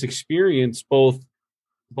your, I guess, experience, both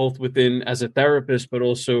within as a therapist, but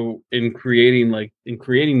also in creating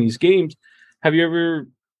these games, have you ever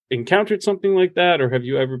encountered something like that, or have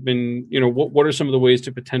you ever been, what are some of the ways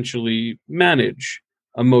to potentially manage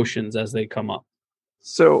emotions as they come up?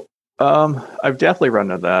 So I've definitely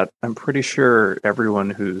run into that. I'm pretty sure everyone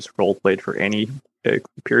who's role played for any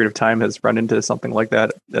period of time has run into something like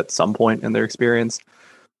that at some point in their experience.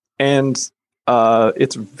 And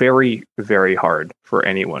it's very, very hard for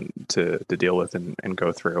anyone to deal with and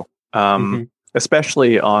go through.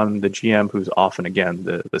 Especially on the GM, who's often, again,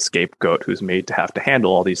 the scapegoat, who's made to have to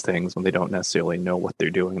handle all these things when they don't necessarily know what they're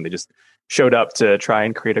doing. They just showed up to try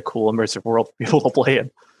and create a cool, immersive world for people to play in.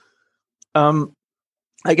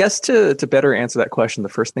 I guess to better answer that question, the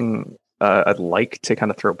first thing I'd like to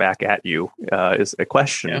kind of throw back at you is a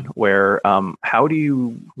question where how do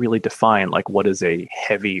you really define what is a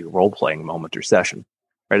heavy role-playing moment or session?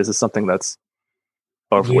 Right? Is this something that's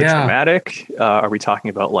overly traumatic? Are we talking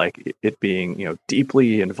about it being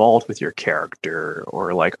deeply involved with your character,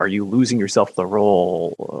 or are you losing yourself in the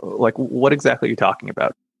role? What exactly are you talking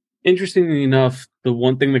about? Interestingly enough, the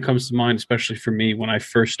one thing that comes to mind, especially for me when I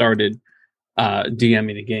first started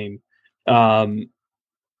DMing a game,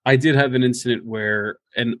 I did have an incident where,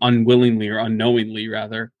 and unwillingly or unknowingly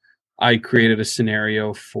rather, I created a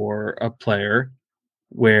scenario for a player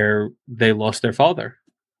where they lost their father.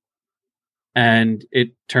 And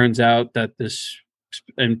it turns out that this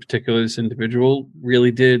individual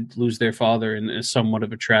really did lose their father in a somewhat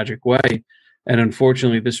of a tragic way. And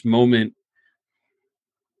unfortunately, this moment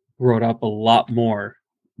brought up a lot more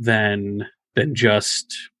than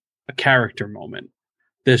just a character moment.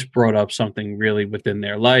 This brought up something really within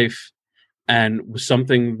their life, and was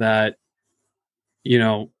something that,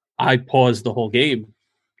 I paused the whole game,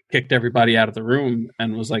 kicked everybody out of the room,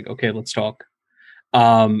 and was like, okay, let's talk.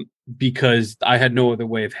 Because I had no other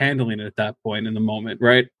way of handling it at that point in the moment,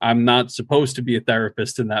 right? I'm not supposed to be a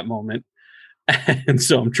therapist in that moment. And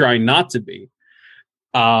so I'm trying not to be.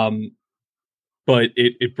 But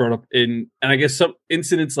it brought up and I guess some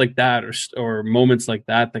incidents like that or moments like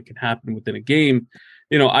that can happen within a game.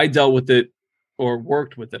 I dealt with it, or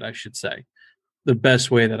worked with it, I should say, the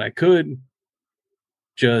best way that I could.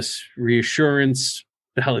 Just reassurance,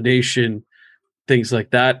 validation, things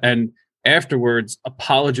like that. And afterwards,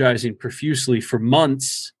 apologizing profusely for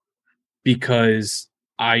months, because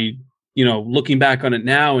I, looking back on it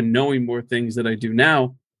now and knowing more things that I do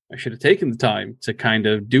now, I should have taken the time to kind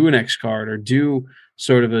of do an X card or do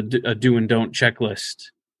sort of a do and don't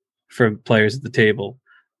checklist for players at the table.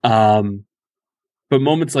 But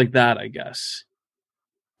moments like that, I guess.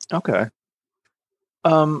 Okay.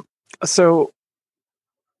 So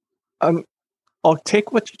I'll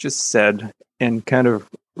take what you just said and kind of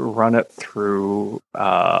run it through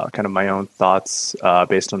kind of my own thoughts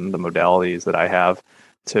based on the modalities that I have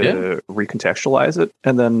to recontextualize it.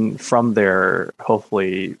 And then from there,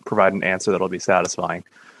 hopefully provide an answer that'll be satisfying.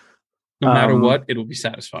 No matter what, it'll be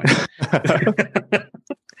satisfying.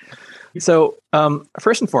 So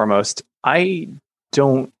first and foremost, I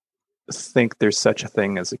don't think there's such a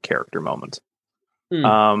thing as a character moment.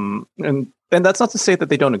 And that's not to say that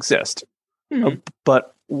they don't exist.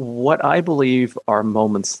 But what I believe are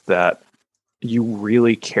moments that you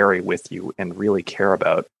really carry with you and really care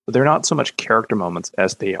about, they're not so much character moments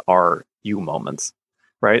as they are you moments,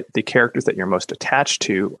 right? The characters that you're most attached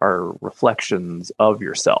to are reflections of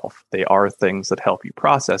yourself. They are things that help you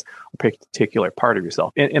process a particular part of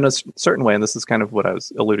yourself in a certain way. And this is kind of what I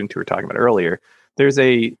was alluding to or talking about earlier. There's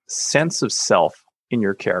a sense of self in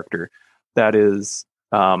your character that is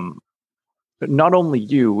not only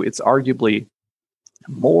you, it's arguably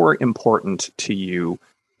more important to you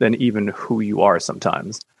than even who you are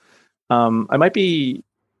sometimes. I might be...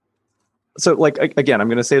 So, again, I'm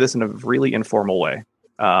going to say this in a really informal way.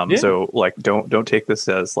 So, don't take this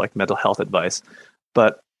as, mental health advice.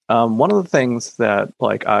 But one of the things that,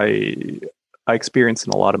 I experienced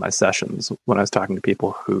in a lot of my sessions when I was talking to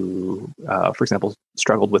people who, for example,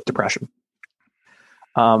 struggled with depression,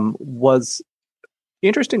 was,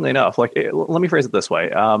 interestingly enough, let me phrase it this way.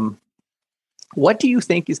 What do you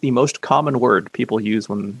think is the most common word people use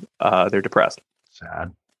when they're depressed?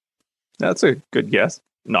 Sad. That's a good guess.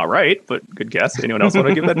 Not right, but good guess. Anyone else want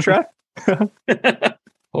to give that a try?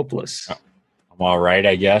 Hopeless. I'm all right,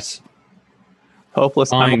 I guess.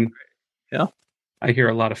 Hopeless. Fine. Yeah. I hear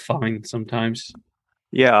a lot of fine sometimes.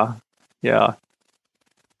 Yeah.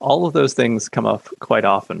 All of those things come up quite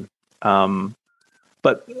often.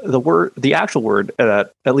 But the actual word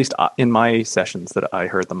that, at least in my sessions that I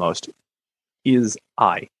heard the most, is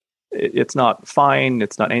I. It's not fine.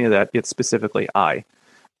 It's not any of that. It's specifically I.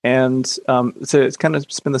 And so it's kind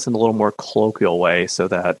of spin this in a little more colloquial way so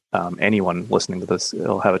that anyone listening to this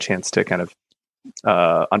will have a chance to kind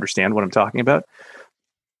of understand what I'm talking about.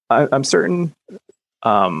 I'm certain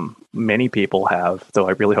many people have, though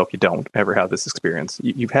I really hope you don't ever have this experience.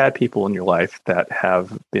 You've had people in your life that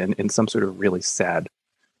have been in some sort of really sad,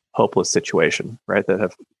 hopeless situation, right?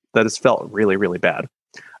 That has felt really, really bad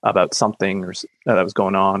about something or that was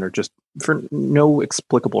going on, or just for no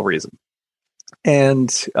explicable reason.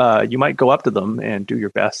 And you might go up to them and do your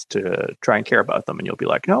best to try and care about them. And you'll be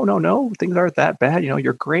like, no, things aren't that bad.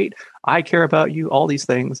 You're great. I care about you, all these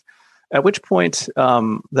things. At which point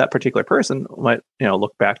that particular person might,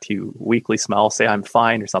 look back to you, weakly smile, say, I'm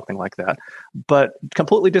fine, or something like that, but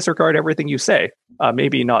completely disregard everything you say.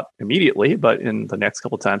 Maybe not immediately, but in the next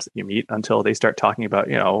couple of times that you meet, until they start talking about,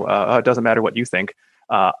 it doesn't matter what you think.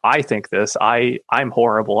 I think this, I'm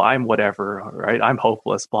horrible. I'm whatever, right? I'm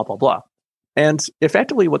hopeless, blah, blah, blah. And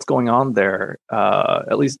effectively what's going on there,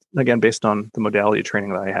 at least, again, based on the modality of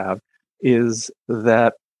training that I have, is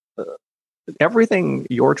that everything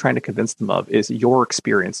you're trying to convince them of is your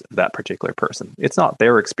experience of that particular person. It's not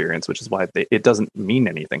their experience, which is why it doesn't mean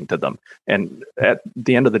anything to them. And at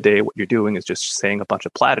the end of the day, what you're doing is just saying a bunch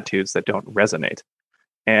of platitudes that don't resonate.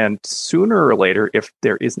 And sooner or later, if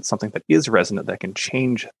there isn't something that is resonant that can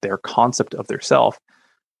change their concept of their self,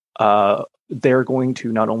 they're going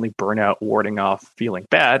to not only burn out warding off feeling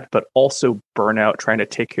bad, but also burn out trying to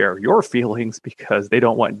take care of your feelings because they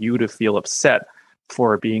don't want you to feel upset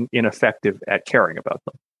for being ineffective at caring about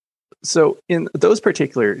them. So in those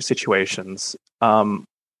particular situations,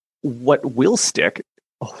 what will stick,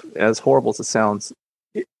 as horrible as it sounds,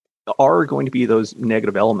 are going to be those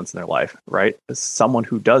negative elements in their life, right? As someone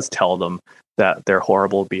who does tell them that they're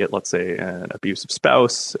horrible, be it, let's say, an abusive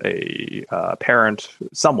spouse, a parent,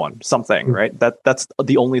 something, right? That's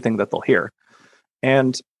the only thing that they'll hear.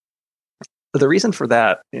 And the reason for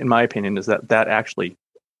that, in my opinion, is that actually,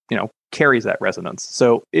 carries that resonance.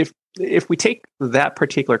 So if we take that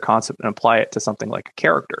particular concept and apply it to something like a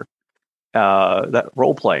character, that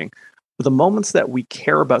role playing, the moments that we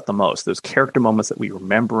care about the most, those character moments that we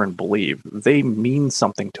remember and believe, they mean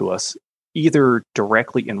something to us, either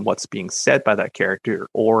directly in what's being said by that character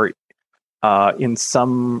or in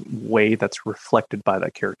some way that's reflected by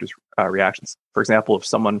that character's reactions. For example, if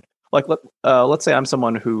someone, like, let's say I'm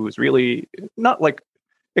someone who's really not like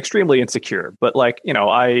extremely insecure, but like,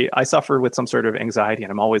 I suffer with some sort of anxiety and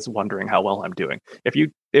I'm always wondering how well I'm doing.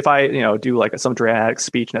 If I do like some dramatic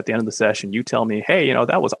speech and at the end of the session, you tell me, hey,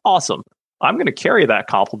 that was awesome, I'm going to carry that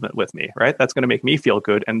compliment with me, right? That's going to make me feel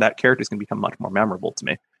good. And that character is going to become much more memorable to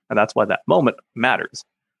me. And that's why that moment matters.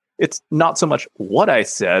 It's not so much what I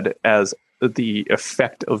said as the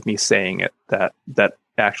effect of me saying it that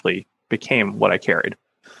actually became what I carried.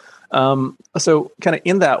 So kind of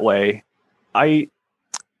in that way, I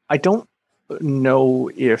don't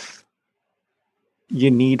know if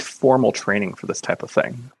you need formal training for this type of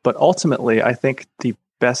thing, but ultimately, I think the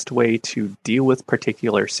best way to deal with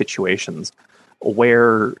particular situations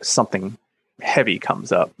where something heavy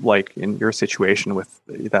comes up, like in your situation with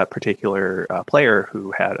that particular player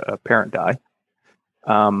who had a parent die,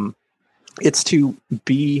 it's to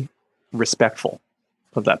be respectful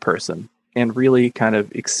of that person and really kind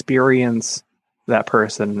of experience that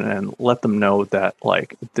person and let them know that,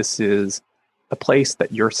 like, this is a place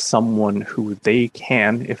that you're someone who they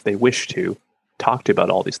can, if they wish to, talk to about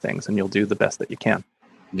all these things, and you'll do the best that you can.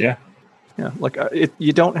 Yeah. Like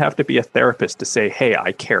you don't have to be a therapist to say, hey,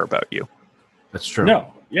 I care about you. That's true.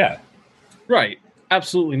 No. Yeah. Right.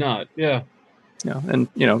 Absolutely not. Yeah. Yeah. And,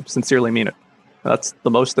 sincerely mean it. That's the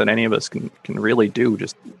most that any of us can really do.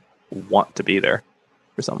 Just want to be there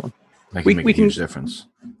for someone. That can make a huge difference.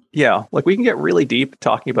 Yeah. Like we can get really deep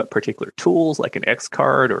talking about particular tools like an X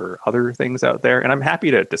card or other things out there. And I'm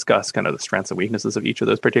happy to discuss kind of the strengths and weaknesses of each of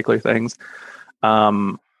those particular things.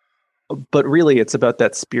 But really, it's about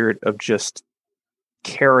that spirit of just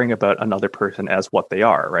caring about another person as what they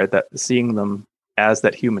are, right? That seeing them as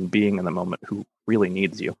that human being in the moment who really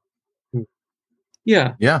needs you.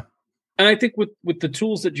 Yeah. Yeah. And I think with the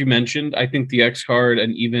tools that you mentioned, I think the X card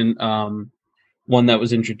and even one that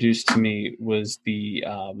was introduced to me was the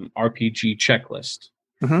RPG checklist,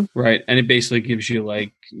 right? And it basically gives you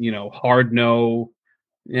like, hard no,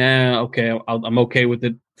 yeah, okay, I'm okay with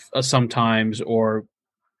it sometimes, or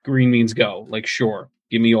green means go, like, sure,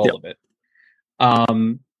 give me all of it.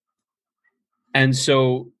 And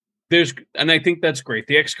so and I think that's great.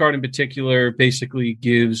 The X card in particular basically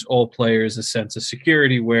gives all players a sense of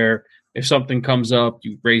security where if something comes up,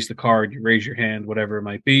 you raise the card, you raise your hand, whatever it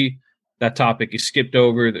might be, that topic is skipped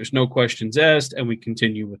over. There's no questions asked, and we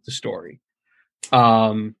continue with the story.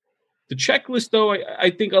 The checklist, though, I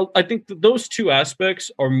think that those two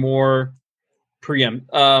aspects are more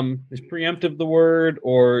is preemptive the word,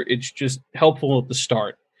 or it's just helpful at the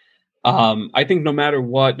start. I think no matter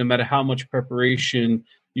what, no matter how much preparation,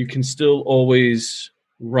 you can still always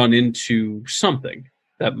run into something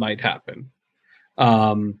that might happen.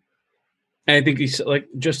 And I think he's like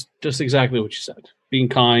just exactly what you said: being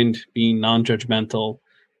kind, being non-judgmental,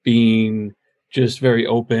 being just very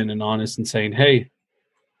open and honest, and saying, "Hey,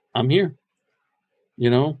 I'm here. You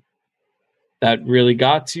know, that really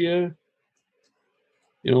got to you.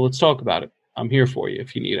 You know, let's talk about it. I'm here for you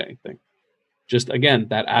if you need anything." Just again,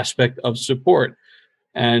 that aspect of support,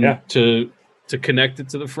 and to connect it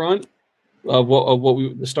to the front of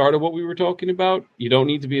the start of what we were talking about. You don't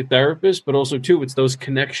need to be a therapist, but also too, it's those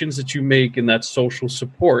connections that you make and that social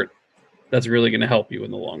support that's really going to help you in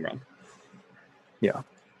the long run. Yeah.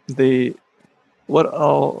 What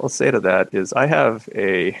I'll say to that is I have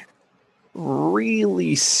a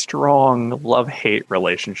really strong love-hate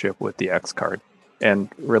relationship with the X card and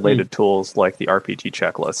related tools like the RPG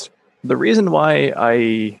checklist. The reason why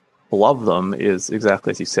I love them is exactly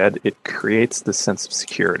as you said, it creates this sense of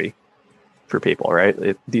security for people,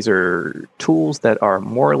 right? These are tools that are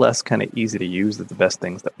more or less kind of easy to use. They're the best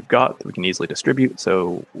things that we've got that we can easily distribute.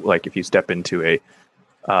 So like if you step into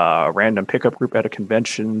a random pickup group at a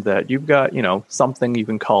convention, that you've got, something you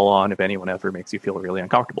can call on if anyone ever makes you feel really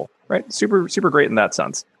uncomfortable, right? Super, super great in that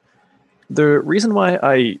sense. The reason why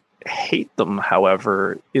I hate them,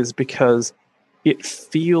 however, is because it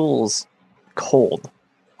feels cold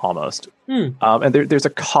almost. And there's a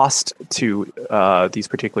cost to these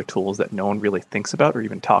particular tools that no one really thinks about or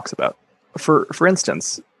even talks about. For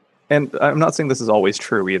instance, and I'm not saying this is always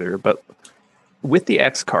true either, but with the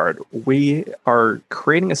X card, we are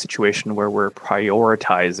creating a situation where we're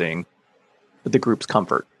prioritizing the group's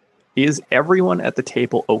comfort. Is everyone at the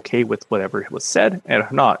table okay with whatever was said? And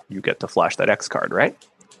if not, you get to flash that X card, right?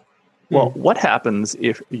 Well, what happens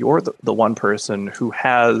if you're the one person who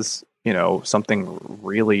has, something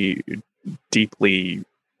really deeply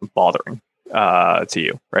bothering to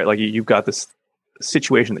you, right? Like you've got this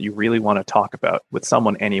situation that you really want to talk about with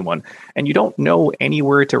anyone, and you don't know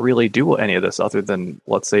anywhere to really do any of this other than,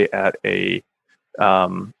 let's say, at a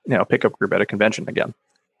pickup group at a convention again,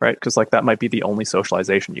 right? Because like that might be the only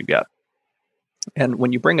socialization you get. And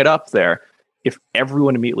when you bring it up there, if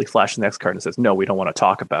everyone immediately flashes the next card and says, no, we don't want to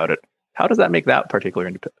talk about it, how does that make that particular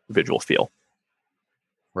individual feel?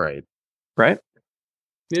 Right.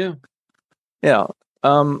 Yeah.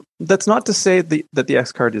 That's not to say that the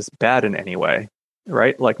X card is bad in any way,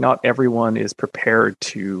 right? Like not everyone is prepared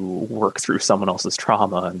to work through someone else's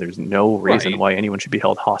trauma, and there's no reason why anyone should be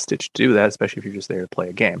held hostage to do that, especially if you're just there to play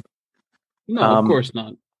a game. No, of course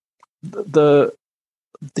not. The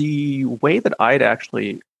way that I'd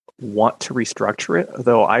actually want to restructure it,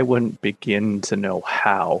 though I wouldn't begin to know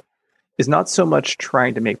how, is not so much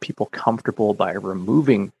trying to make people comfortable by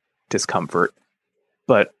removing discomfort,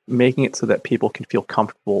 but making it so that people can feel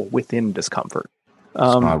comfortable within discomfort.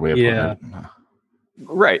 That's an odd way of putting it.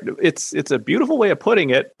 Right. It's a beautiful way of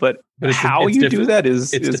putting it, but how you do that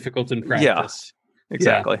is difficult in practice. Yeah,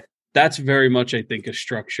 exactly. Yeah. That's very much, I think, a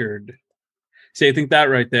structured. See, I think that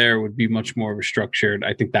right there would be much more of a structured.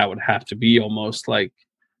 I think that would have to be almost like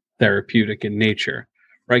therapeutic in nature,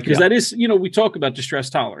 right? Because that is, we talk about distress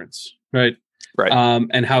tolerance, right? Right.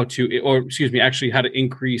 And how to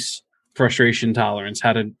increase frustration tolerance,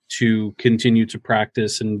 how to continue to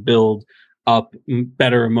practice and build up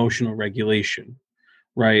better emotional regulation,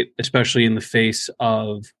 right? Especially in the face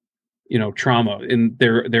of, trauma. And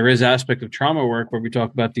there is aspect of trauma work where we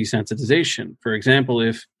talk about desensitization. For example,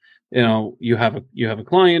 if you have a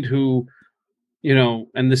client who,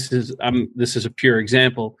 and this is a pure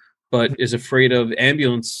example, but is afraid of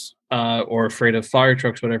ambulance or afraid of fire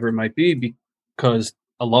trucks, whatever it might be, because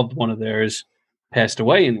a loved one of theirs passed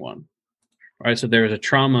away in one. Right, so there is a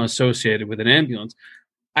trauma associated with an ambulance.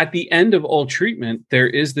 At the end of all treatment, there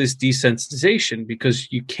is this desensitization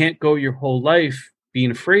because you can't go your whole life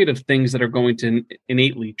being afraid of things that are going to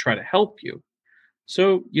innately try to help you.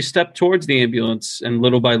 So you step towards the ambulance, and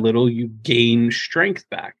little by little, you gain strength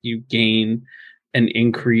back. You gain an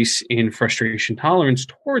increase in frustration tolerance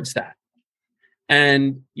towards that.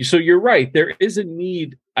 And so you're right. There is a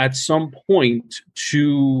need at some point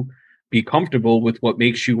to be comfortable with what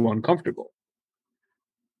makes you uncomfortable.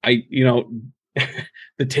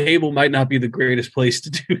 The table might not be the greatest place to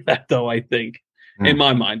do that, though. I think, in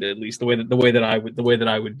my mind, at least, the way that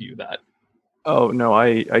I would view that. Oh no,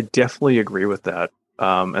 I definitely agree with that,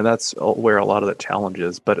 and that's where a lot of the challenge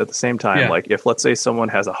is. But at the same time, like if let's say someone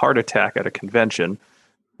has a heart attack at a convention,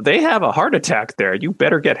 they have a heart attack there. You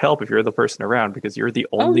better get help if you're the person around, because you're the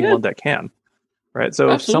only one that can. Right. So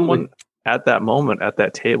if someone at that moment at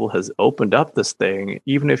that table has opened up this thing,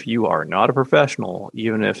 even if you are not a professional,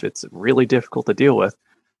 even if it's really difficult to deal with,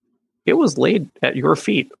 it was laid at your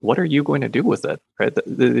feet. What are you going to do with it? Right.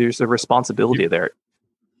 There's a responsibility there.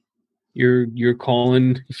 You're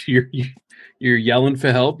calling, you're yelling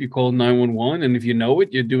for help. You call 911, and if you know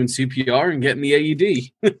it, you're doing CPR and getting the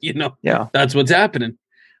AED. That's what's happening.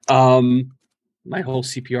 My whole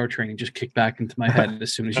CPR training just kicked back into my head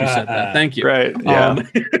as soon as you said that. Thank you. Right. Yeah.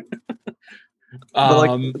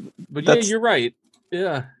 But yeah, you're right.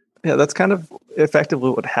 Yeah. Yeah, that's kind of effectively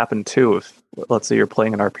what happened too. If, let's say, you're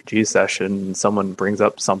playing an RPG session and someone brings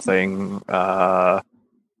up something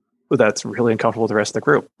that's really uncomfortable with the rest of the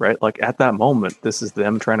group, right? Like at that moment, this is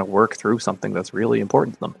them trying to work through something that's really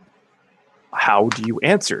important to them. How do you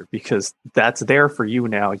answer? Because that's there for you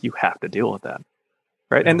now. You have to deal with that.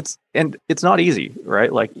 Right. And it's not easy,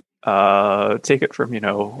 right? Like, take it from,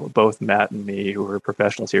 both Matt and me, who are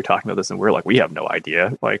professionals here talking about this, and we're like, we have no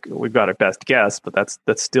idea. Like, we've got our best guess, but that's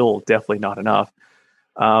still definitely not enough.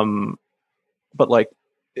 But like,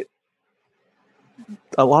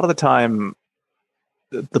 a lot of the time,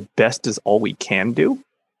 the best is all we can do.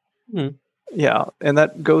 Mm-hmm. Yeah. And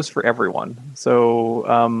that goes for everyone.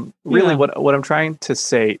 So really what I'm trying to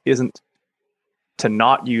say isn't to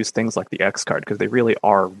not use things like the X card, because they really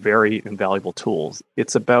are very invaluable tools.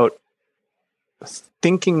 It's about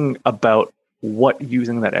thinking about what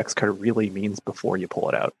using that X card really means before you pull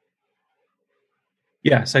it out.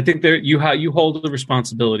 Yes, I think you hold the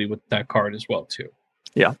responsibility with that card as well too.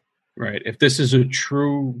 Yeah. Right. If this is a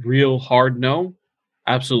true, real hard no,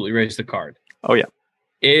 absolutely raise the card. Oh yeah.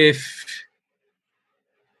 If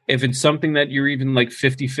it's something that you're even like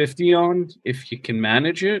 50-50 on, if you can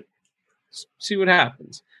manage it, see what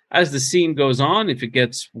happens. As the scene goes on, if it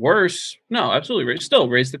gets worse, no, absolutely, still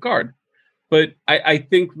raise the card. But I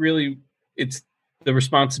think really it's the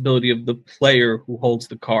responsibility of the player who holds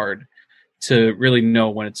the card to really know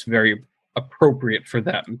when it's very appropriate for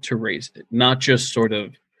them to raise it, not just sort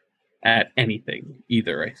of at anything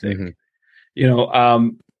either, I think. Mm-hmm.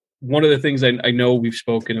 One of the things I know we've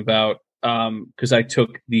spoken about, because I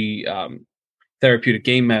took the therapeutic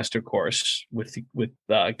game master course with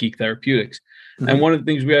Geek Therapeutics. Mm-hmm. And one of the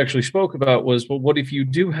things we actually spoke about was, well, what if you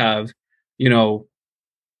do have,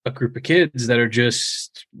 a group of kids that are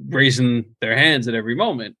just raising their hands at every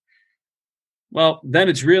moment? Well, then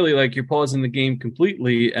it's really like you're pausing the game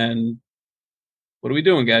completely. And what are we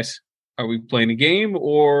doing, guys? Are we playing a game,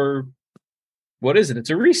 or what is it? It's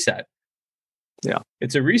a reset. Yeah.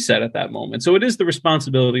 It's a reset at that moment. So it is the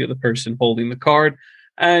responsibility of the person holding the card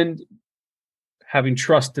and having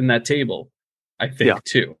trust in that table, I think,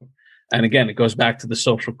 too. And again, it goes back to the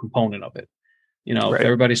social component of it. If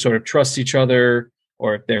everybody sort of trusts each other,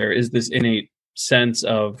 or if there is this innate sense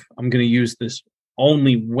of, I'm going to use this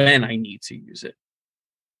only when I need to use it,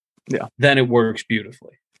 then it works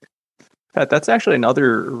beautifully. Pat, that's actually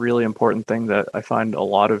another really important thing that I find a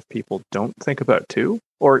lot of people don't think about too,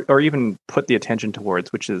 or even put the attention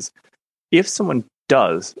towards, which is if someone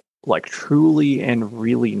does like truly and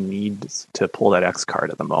really needs to pull that X card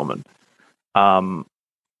at the moment,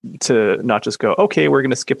 to not just go, okay, we're going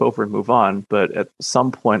to skip over and move on, but at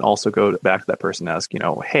some point also go back to that person and ask,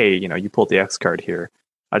 hey, you pulled the X card here.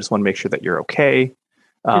 I just want to make sure that you're okay.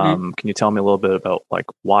 Can you tell me a little bit about like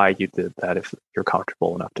why you did that, if you're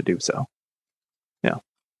comfortable enough to do so?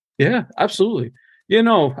 Yeah, absolutely.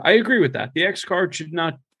 I agree with that. The X card should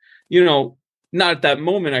not, not at that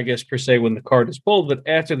moment, I guess, per se, when the card is pulled, but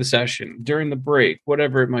after the session, during the break,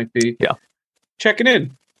 whatever it might be. Yeah. Checking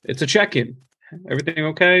in. It's a check-in. Everything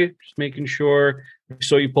okay? Just making sure.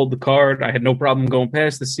 So you pulled the card. I had no problem going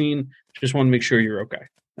past the scene. Just want to make sure you're okay.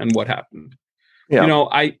 And what happened? Yeah.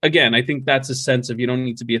 I think that's a sense of, you don't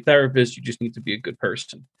need to be a therapist. You just need to be a good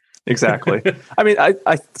person. Exactly. I mean,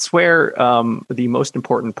 I swear the most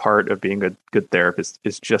important part of being a good therapist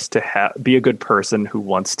is just to be a good person who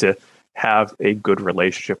wants to have a good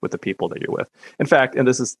relationship with the people that you're with. In fact, and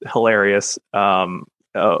this is hilarious,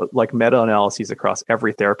 like meta-analyses across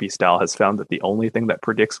every therapy style has found that the only thing that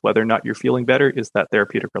predicts whether or not you're feeling better is that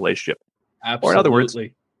therapeutic relationship. Absolutely. Or in other words,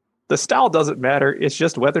 the style doesn't matter. It's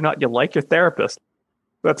just whether or not you like your therapist.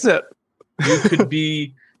 That's it.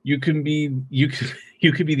 You could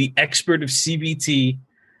be the expert of CBT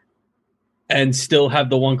and still have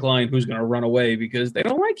the one client who's going to run away because they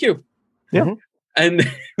don't like you. Yeah. And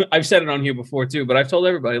I've said it on here before too, but I've told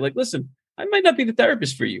everybody, like, listen, I might not be the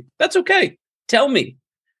therapist for you. That's okay. Tell me.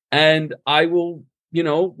 And I will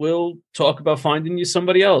we'll talk about finding you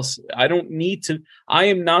somebody else. I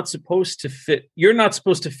am not supposed to fit. You're not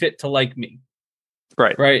supposed to fit to like me.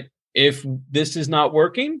 Right. If this is not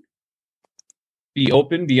working, be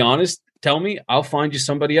open, be honest, tell me, I'll find you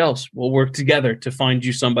somebody else. We'll work together to find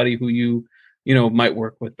you somebody who you might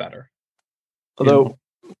work with better. Although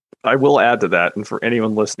I will add to that, and for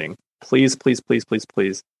anyone listening, please, please, please, please,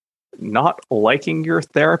 please, not liking your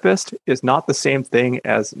therapist is not the same thing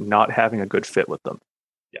as not having a good fit with them.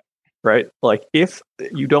 Yeah. Right? Like, if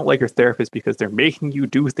you don't like your therapist because they're making you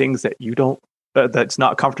do things that you don't, that's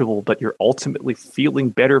not comfortable, but you're ultimately feeling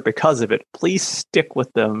better because of it, please stick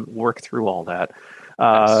with them, work through all that.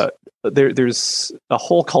 Yes. There's a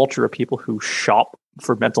whole culture of people who shop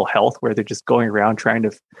for mental health where they're just going around trying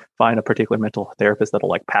to find a particular mental therapist that'll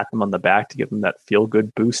like pat them on the back to give them that feel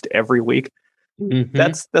good boost every week. Mm-hmm.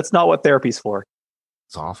 That's not what therapy's for.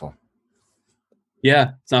 It's awful.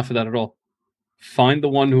 Yeah, it's not for that at all. Find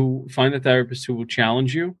the therapist who will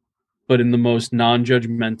challenge you, but in the most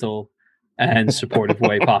non-judgmental and supportive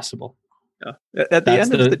way possible. Yeah. At the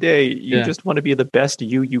end of the day, you just want to be the best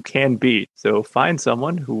you can be. So find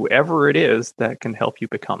someone, whoever it is, that can help you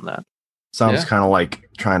become that. Sounds kind of like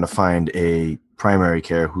trying to find a primary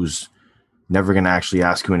care who's never going to actually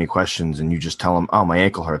ask you any questions, and you just tell them, "Oh, my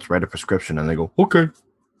ankle hurts. Write a prescription," and they go, "Okay."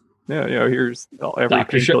 Yeah, here's every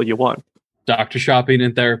pill you want. Doctor shopping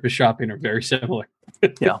and therapist shopping are very similar.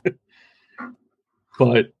 Yeah,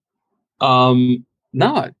 but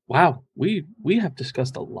wow, we have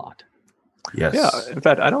discussed a lot. Yes. Yeah. In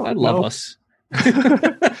fact, I love us.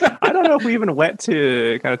 I don't know if we even went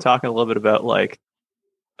to kind of talking a little bit about like,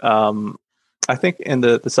 I think in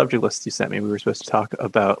the subject list you sent me, we were supposed to talk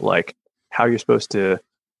about like how you're supposed to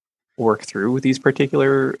work through these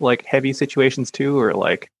particular like heavy situations too, or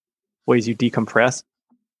like ways you decompress.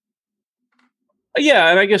 Yeah,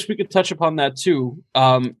 and I guess we could touch upon that too.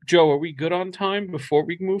 Joe, are we good on time before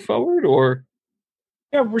we move forward, or?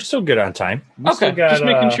 Yeah, we're still good on time. Okay, just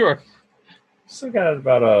making sure. Still got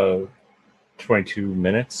about 22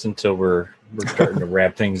 minutes until we're starting to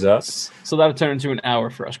wrap things up. So that'll turn into an hour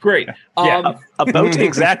for us. Great. Yeah, about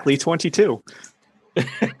exactly 22.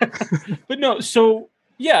 But no, so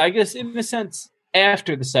yeah, I guess in a sense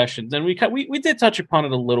after the sessions, and we did touch upon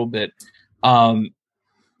it a little bit,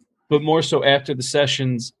 but more so after the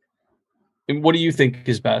sessions. And what do you think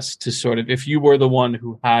is best to sort of, if you were the one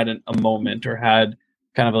who had a moment or had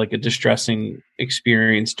kind of like a distressing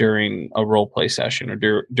experience during a role play session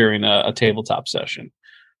or during a tabletop session,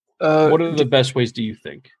 what are the best ways do you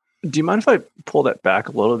think? Do you mind if I pull that back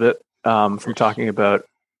a little bit from talking about,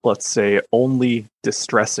 let's say, only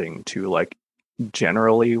distressing to like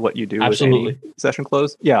generally what you do with any session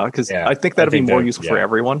close? Yeah, because I think that'd be more useful for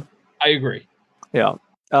everyone. I agree. Yeah.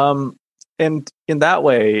 And in that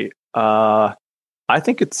way, I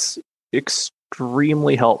think it's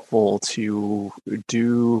extremely helpful to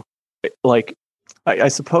do like, I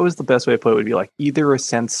suppose the best way to put it would be like either a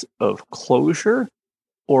sense of closure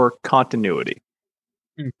or continuity.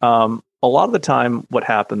 A lot of the time what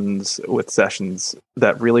happens with sessions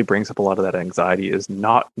that really brings up a lot of that anxiety is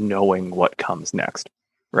not knowing what comes next,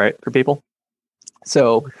 right? For people.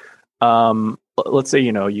 So, let's say,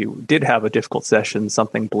 you did have a difficult session,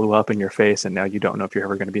 something blew up in your face, and now you don't know if you're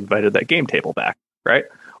ever going to be invited to that game table back, right?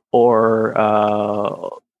 Or,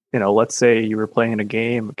 let's say you were playing a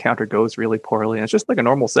game, a counter goes really poorly, and it's just like a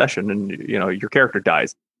normal session, and, your character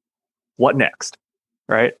dies. What next,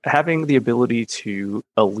 right? Having the ability to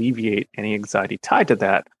alleviate any anxiety tied to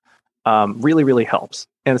that really, really helps.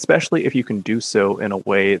 And especially if you can do so in a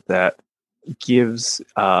way that gives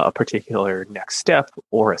a particular next step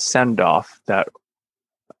or a send-off that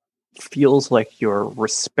feels like you're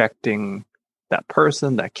respecting that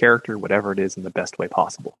person, that character, whatever it is, in the best way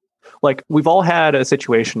possible. Like, we've all had a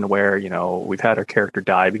situation where, we've had our character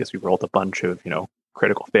die because we rolled a bunch of,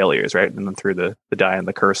 critical failures, right? And then through the die and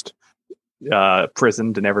the cursed,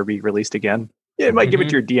 prison to never be released again. Yeah, it might give it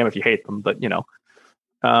to your DM if you hate them, but,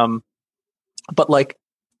 but like,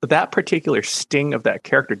 that particular sting of that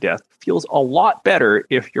character death feels a lot better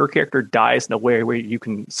if your character dies in a way where you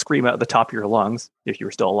can scream out at the top of your lungs, if you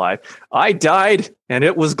were still alive, "I died and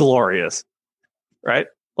it was glorious," right?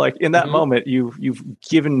 Like, in that moment, you've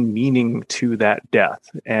given meaning to that death.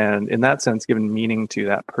 And in that sense, given meaning to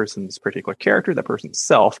that person's particular character, that person's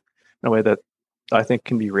self, in a way that I think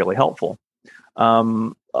can be really helpful.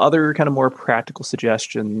 Other kind of more practical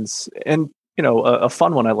suggestions, and a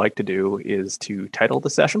fun one I like to do is to title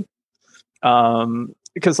the session.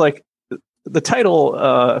 Because like the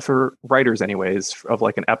title for writers anyways of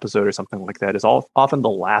like an episode or something like that is often the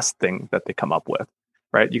last thing that they come up with.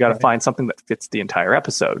 right? You got to Right. find something that fits the entire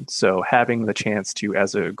episode. So having the chance to,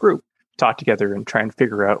 as a group, talk together and try and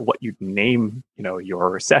figure out what you'd name,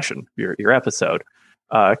 your session, your episode,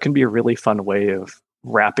 can be a really fun way of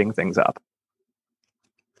wrapping things up.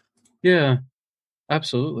 Yeah,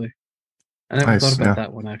 absolutely. I never Nice, thought about yeah.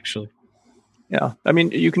 that one actually. Yeah, I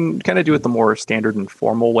mean, you can kind of do it the more standard and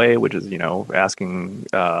formal way, which is, asking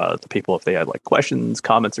the people if they had like questions,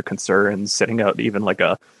 comments, or concerns, setting out even like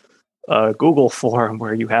a Google form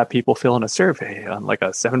where you have people fill in a survey on like a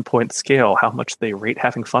 7-point scale, how much they rate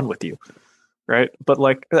having fun with you, right? But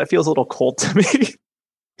like that feels a little cold to me.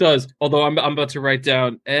 Does, although I'm about to write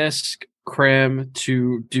down, ask Cram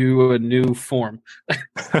to do a new form.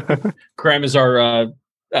 Cram is our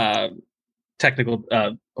technical.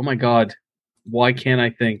 Oh my god, why can't I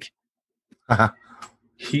think?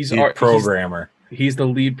 He's The our programmer. He's the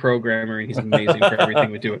lead programmer, and he's amazing for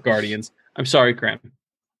everything we do at Guardians. I'm sorry, Cram.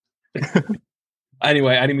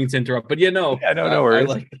 Anyway, I didn't mean to interrupt, but no worries.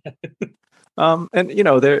 I like that. And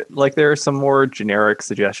there are some more generic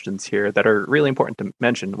suggestions here that are really important to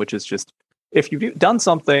mention, which is just if you've done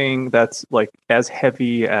something that's like as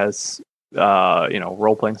heavy as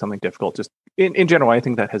role playing something difficult, just in general,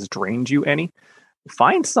 anything that has drained you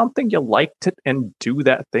find something you like to and do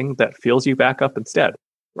that thing that fills you back up instead.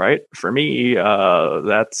 Right. For me,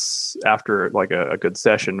 that's after like a good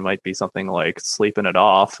session might be something like sleeping it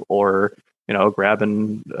off or,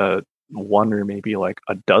 grabbing one or maybe like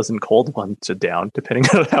a dozen cold ones to down, depending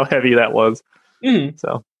on how heavy that was. Mm-hmm.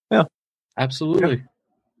 So, yeah, absolutely. Yeah.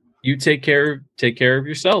 You take care of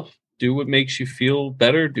yourself. Do what makes you feel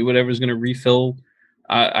better. Do whatever's going to refill.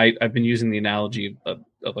 I've been using the analogy of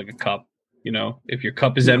like a cup. If your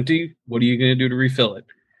cup is empty, what are you going to do to refill it?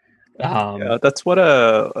 That's what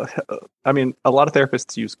a lot of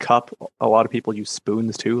therapists use cup. A lot of people use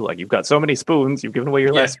spoons too. Like, you've got so many spoons, you've given away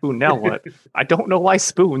your last spoon. Now what? I don't know why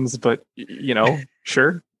spoons, but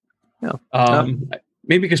sure. Yeah.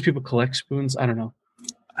 Maybe because people collect spoons. I don't know.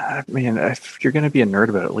 Man, if you're going to be a nerd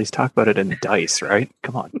about it, at least talk about it in dice, right?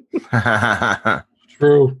 Come on.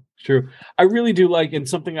 True. I really do like, and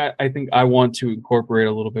something I think I want to incorporate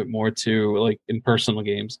a little bit more too, like in personal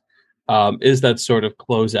games, is that sort of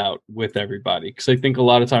closeout with everybody. Because I think a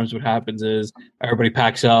lot of times what happens is everybody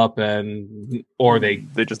packs up or they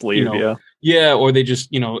just leave, or they just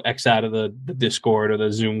X out of the Discord or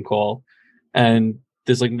the Zoom call, and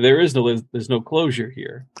there's no closure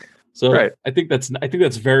here. So right. I think that's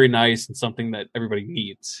very nice and something that everybody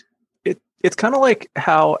needs. It's kind of like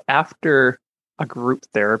how after a group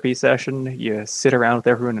therapy session, you sit around with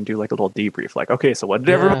everyone and do like a little debrief. Like, okay, so what did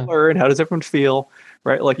everyone learn? How does everyone feel?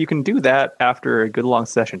 Right? Like, you can do that after a good long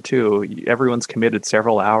session too. Everyone's committed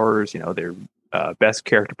several hours, their best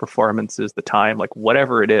character performances, the time, like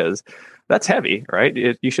whatever it is. That's heavy,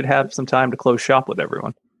 right? You should have some time to close shop with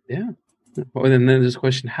everyone. Yeah. Well, and then there's a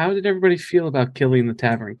question: how did everybody feel about killing the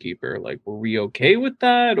tavern keeper? Like, were we okay with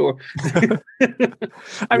that, or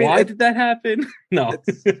why did that happen? No.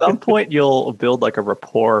 At some point, you'll build like a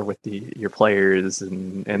rapport with your players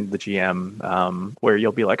and the GM, where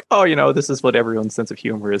you'll be like, oh, this is what everyone's sense of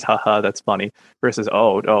humor is. Haha, that's funny. Versus,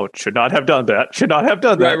 oh, should not have done that. Should not have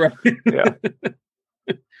done that. Right. Yeah.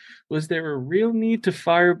 Was there a real need to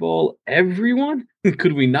fireball everyone?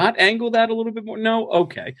 Could we not angle that a little bit more? No?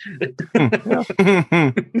 Okay.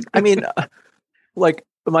 I mean, like,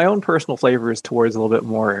 my own personal flavor is towards a little bit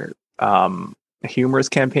more humorous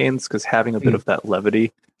campaigns, because having a bit of that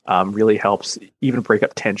levity really helps even break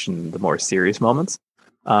up tension in the more serious moments,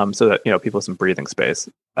 so that, people have some breathing space.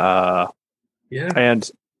 And,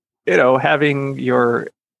 having your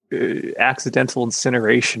accidental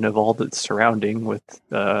incineration of all that's surrounding with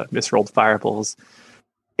misrolled fireballs,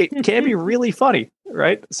 it can be really funny,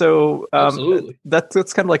 right? So absolutely,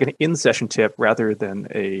 that's kind of like an in-session tip rather than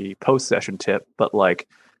a post-session tip. But like,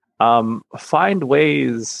 find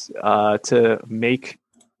ways to make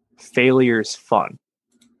failures fun.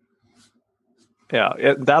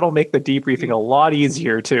 Yeah, that'll make the debriefing a lot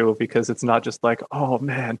easier too, because it's not just like, oh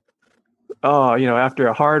man, after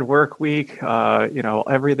a hard work week,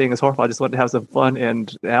 everything is horrible. I just wanted to have some fun,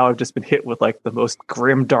 and now I've just been hit with like the most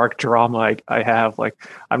grim, dark drama I have. Like,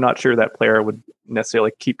 I'm not sure that player would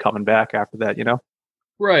necessarily keep coming back after that.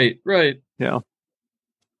 Right. Yeah.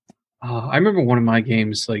 I remember one of my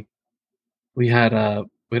games. Like, we had a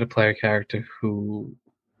player character who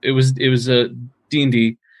it was a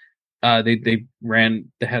D&D. They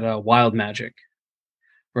had a wild magic,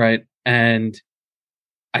 right, and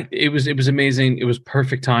it was amazing. It was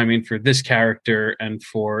perfect timing for this character and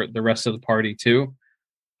for the rest of the party too.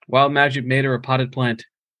 Wild magic made her a potted plant,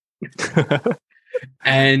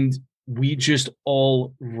 and we just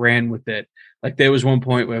all ran with it. Like there was one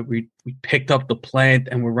point where we picked up the plant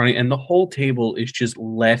and we're running, and the whole table is just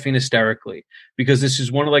laughing hysterically because this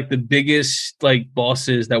is one of like the biggest like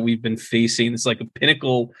bosses that we've been facing. It's like a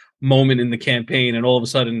pinnacle moment in the campaign, and all of a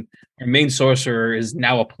sudden our main sorcerer is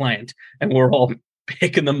now a plant, and we're all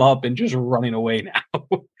picking them up and just running away now.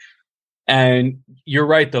 And you're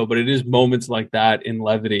right though, but it is moments like that in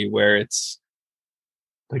Levity where it's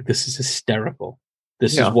like, this is hysterical.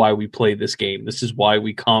 This is why we play this game. This is why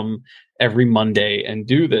we come every Monday and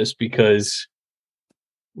do this, because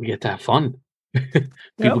we get to have fun.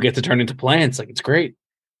 People get to turn into plants. Like, it's great.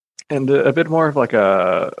 And a bit more of like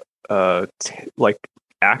like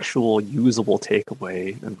actual usable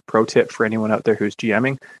takeaway and pro tip for anyone out there who's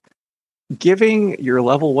GMing. Giving your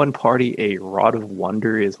level 1 party a Rod of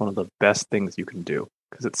Wonder is one of the best things you can do,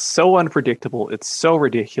 because it's so unpredictable, it's so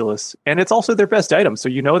ridiculous, and it's also their best item, so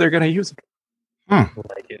you know they're going to use it. I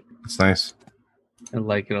like it. That's nice. I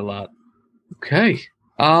like it a lot. Okay.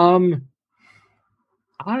 I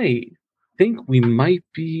think we might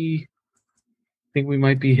be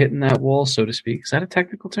hitting that wall, so to speak. Is that a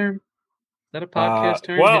technical term? Is that a podcast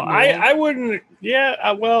term? Well, I wouldn't.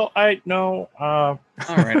 Yeah. Well, I no. All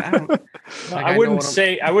right. I don't. Like, I wouldn't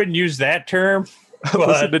say. I wouldn't use that term.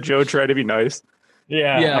 Listen to Joe try to be nice.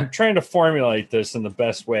 Yeah, I'm trying to formulate this in the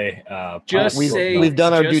best way. We've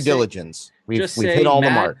done our due diligence. We've hit all the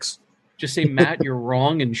marks. Just say, Matt, you're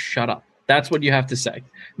wrong, and shut up. That's what you have to say.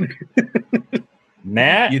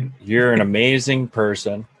 Matt, you're an amazing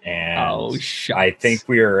person, and I think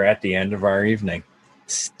we are at the end of our evening.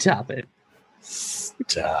 Stop it.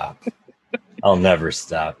 Stop. I'll never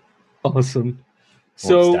stop. Awesome.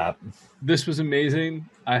 Won't stop. This was amazing.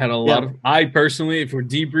 I had a lot of. I personally, if we're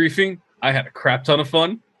debriefing, I had a crap ton of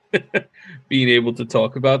fun being able to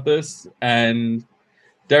talk about this. And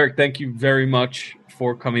Derek, thank you very much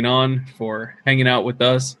for coming on, for hanging out with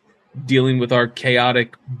us, dealing with our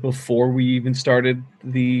chaotic before we even started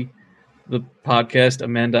the podcast.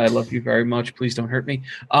 Amanda, I love you very much. Please don't hurt me.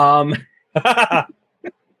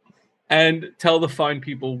 And tell the fine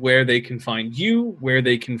people where they can find you, where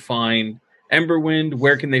they can find Emberwind,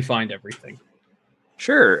 where can they find everything?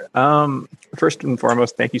 Sure. First and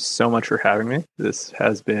foremost, thank you so much for having me. This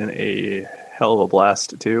has been a hell of a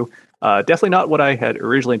blast too. Definitely not what I had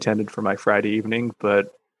originally intended for my Friday evening,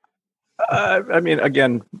 but I mean,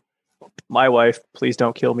 again, my wife, please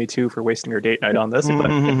don't kill me too for wasting her date night on this. But,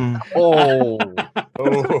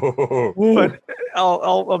 but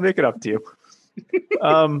I'll make it up to you.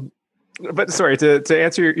 But sorry, to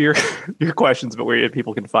answer your questions about where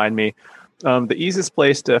people can find me. The easiest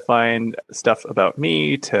place to find stuff about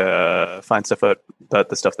me, to find stuff about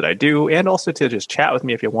the stuff that I do, and also to just chat with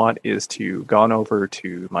me if you want, is to go on over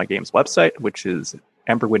to my game's website, which is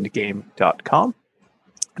emberwindgame.com.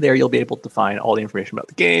 There you'll be able to find all the information about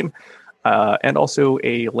the game, and also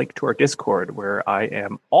a link to our Discord, where I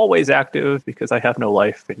am always active because I have no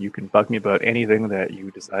life, and you can bug me about anything that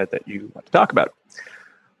you decide that you want to talk about.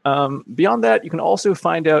 Beyond that, you can also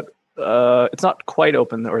find out, it's not quite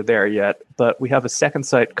open or there yet, but we have a second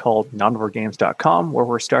site called nonwargames.com, where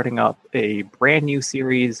we're starting up a brand new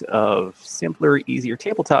series of simpler, easier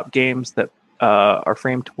tabletop games that are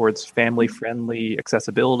framed towards family-friendly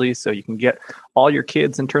accessibility, so you can get all your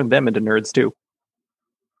kids and turn them into nerds too.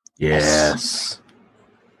 Yes.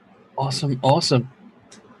 Awesome.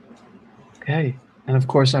 Okay. And of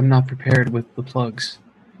course, I'm not prepared with the plugs.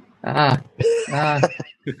 Why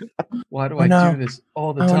do I do this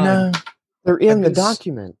all the time? No. They're in the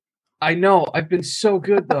document. I know. I've been so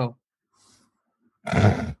good though.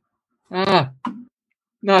 Not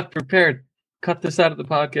prepared. Cut this out of the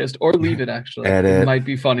podcast or leave it. Actually, it might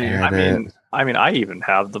be funnier. I mean, I even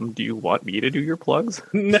have them. Do you want me to do your plugs?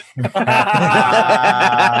 Yes.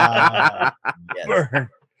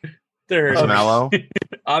 There's Mellow.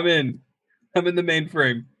 I'm in the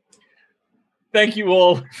mainframe. Thank you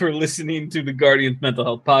all for listening to the Guardians Mental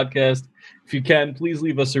Health Podcast. If you can, please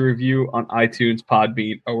leave us a review on iTunes,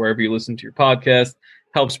 Podbean, or wherever you listen to your podcast.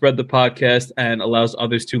 Help spread the podcast and allows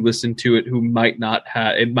others to listen to it who might not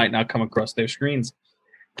come across their screens.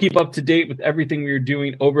 Keep up to date with everything we are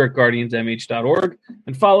doing over at guardiansmh.org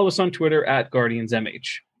and follow us on Twitter at guardiansmh.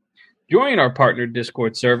 Join our partner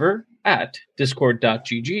Discord server at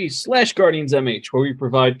discord.gg/guardiansmh, where we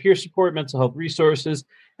provide peer support, mental health resources,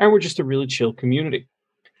 and we're just a really chill community.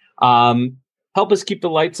 Help us keep the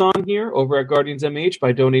lights on here over at Guardians MH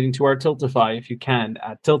by donating to our Tiltify if you can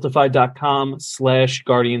at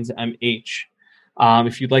tiltify.com/guardiansmh.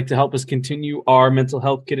 If you'd like to help us continue our mental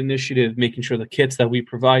health kit initiative, making sure the kits that we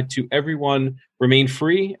provide to everyone remain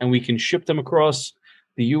free and we can ship them across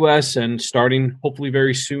the US and starting hopefully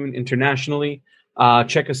very soon internationally.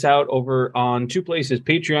 Check us out over on two places,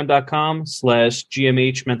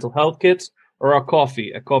 patreon.com/GMH mental health kits or our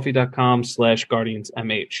coffee at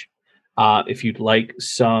coffee.com/guardiansmh. If you'd like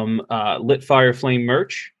some Lit Fire Flame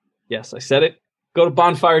merch, yes, I said it, go to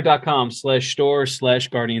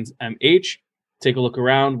bonfire.com/store/guardiansmh. Take a look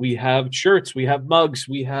around. We have shirts, we have mugs,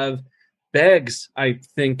 we have bags, I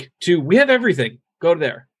think, too. We have everything. Go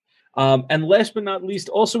there. And last but not least,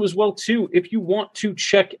 also as well, too, if you want to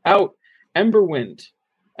check out Emberwind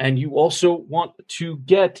and you also want to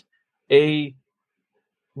get oh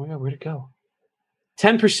my God, where'd it go?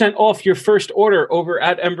 10% off your first order over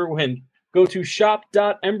at Emberwind. Go to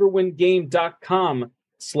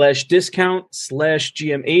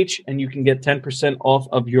shop.emberwindgame.com/discount/GMH and you can get 10% off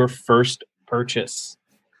of your first purchase.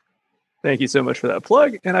 Thank you so much for that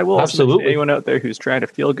plug. And I will also mention anyone out there who's trying to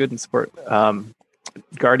feel good and support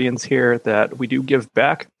Guardians here that we do give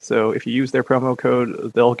back. So if you use their promo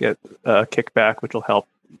code, they'll get a kickback, which will help,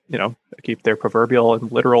 keep their proverbial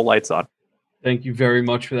and literal lights on. Thank you very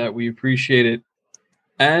much for that. We appreciate it.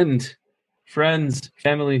 And friends,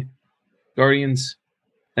 family, Guardians,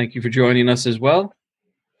 thank you for joining us as well.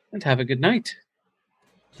 And have a good night.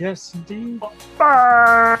 Yes, indeed.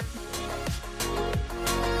 Bye.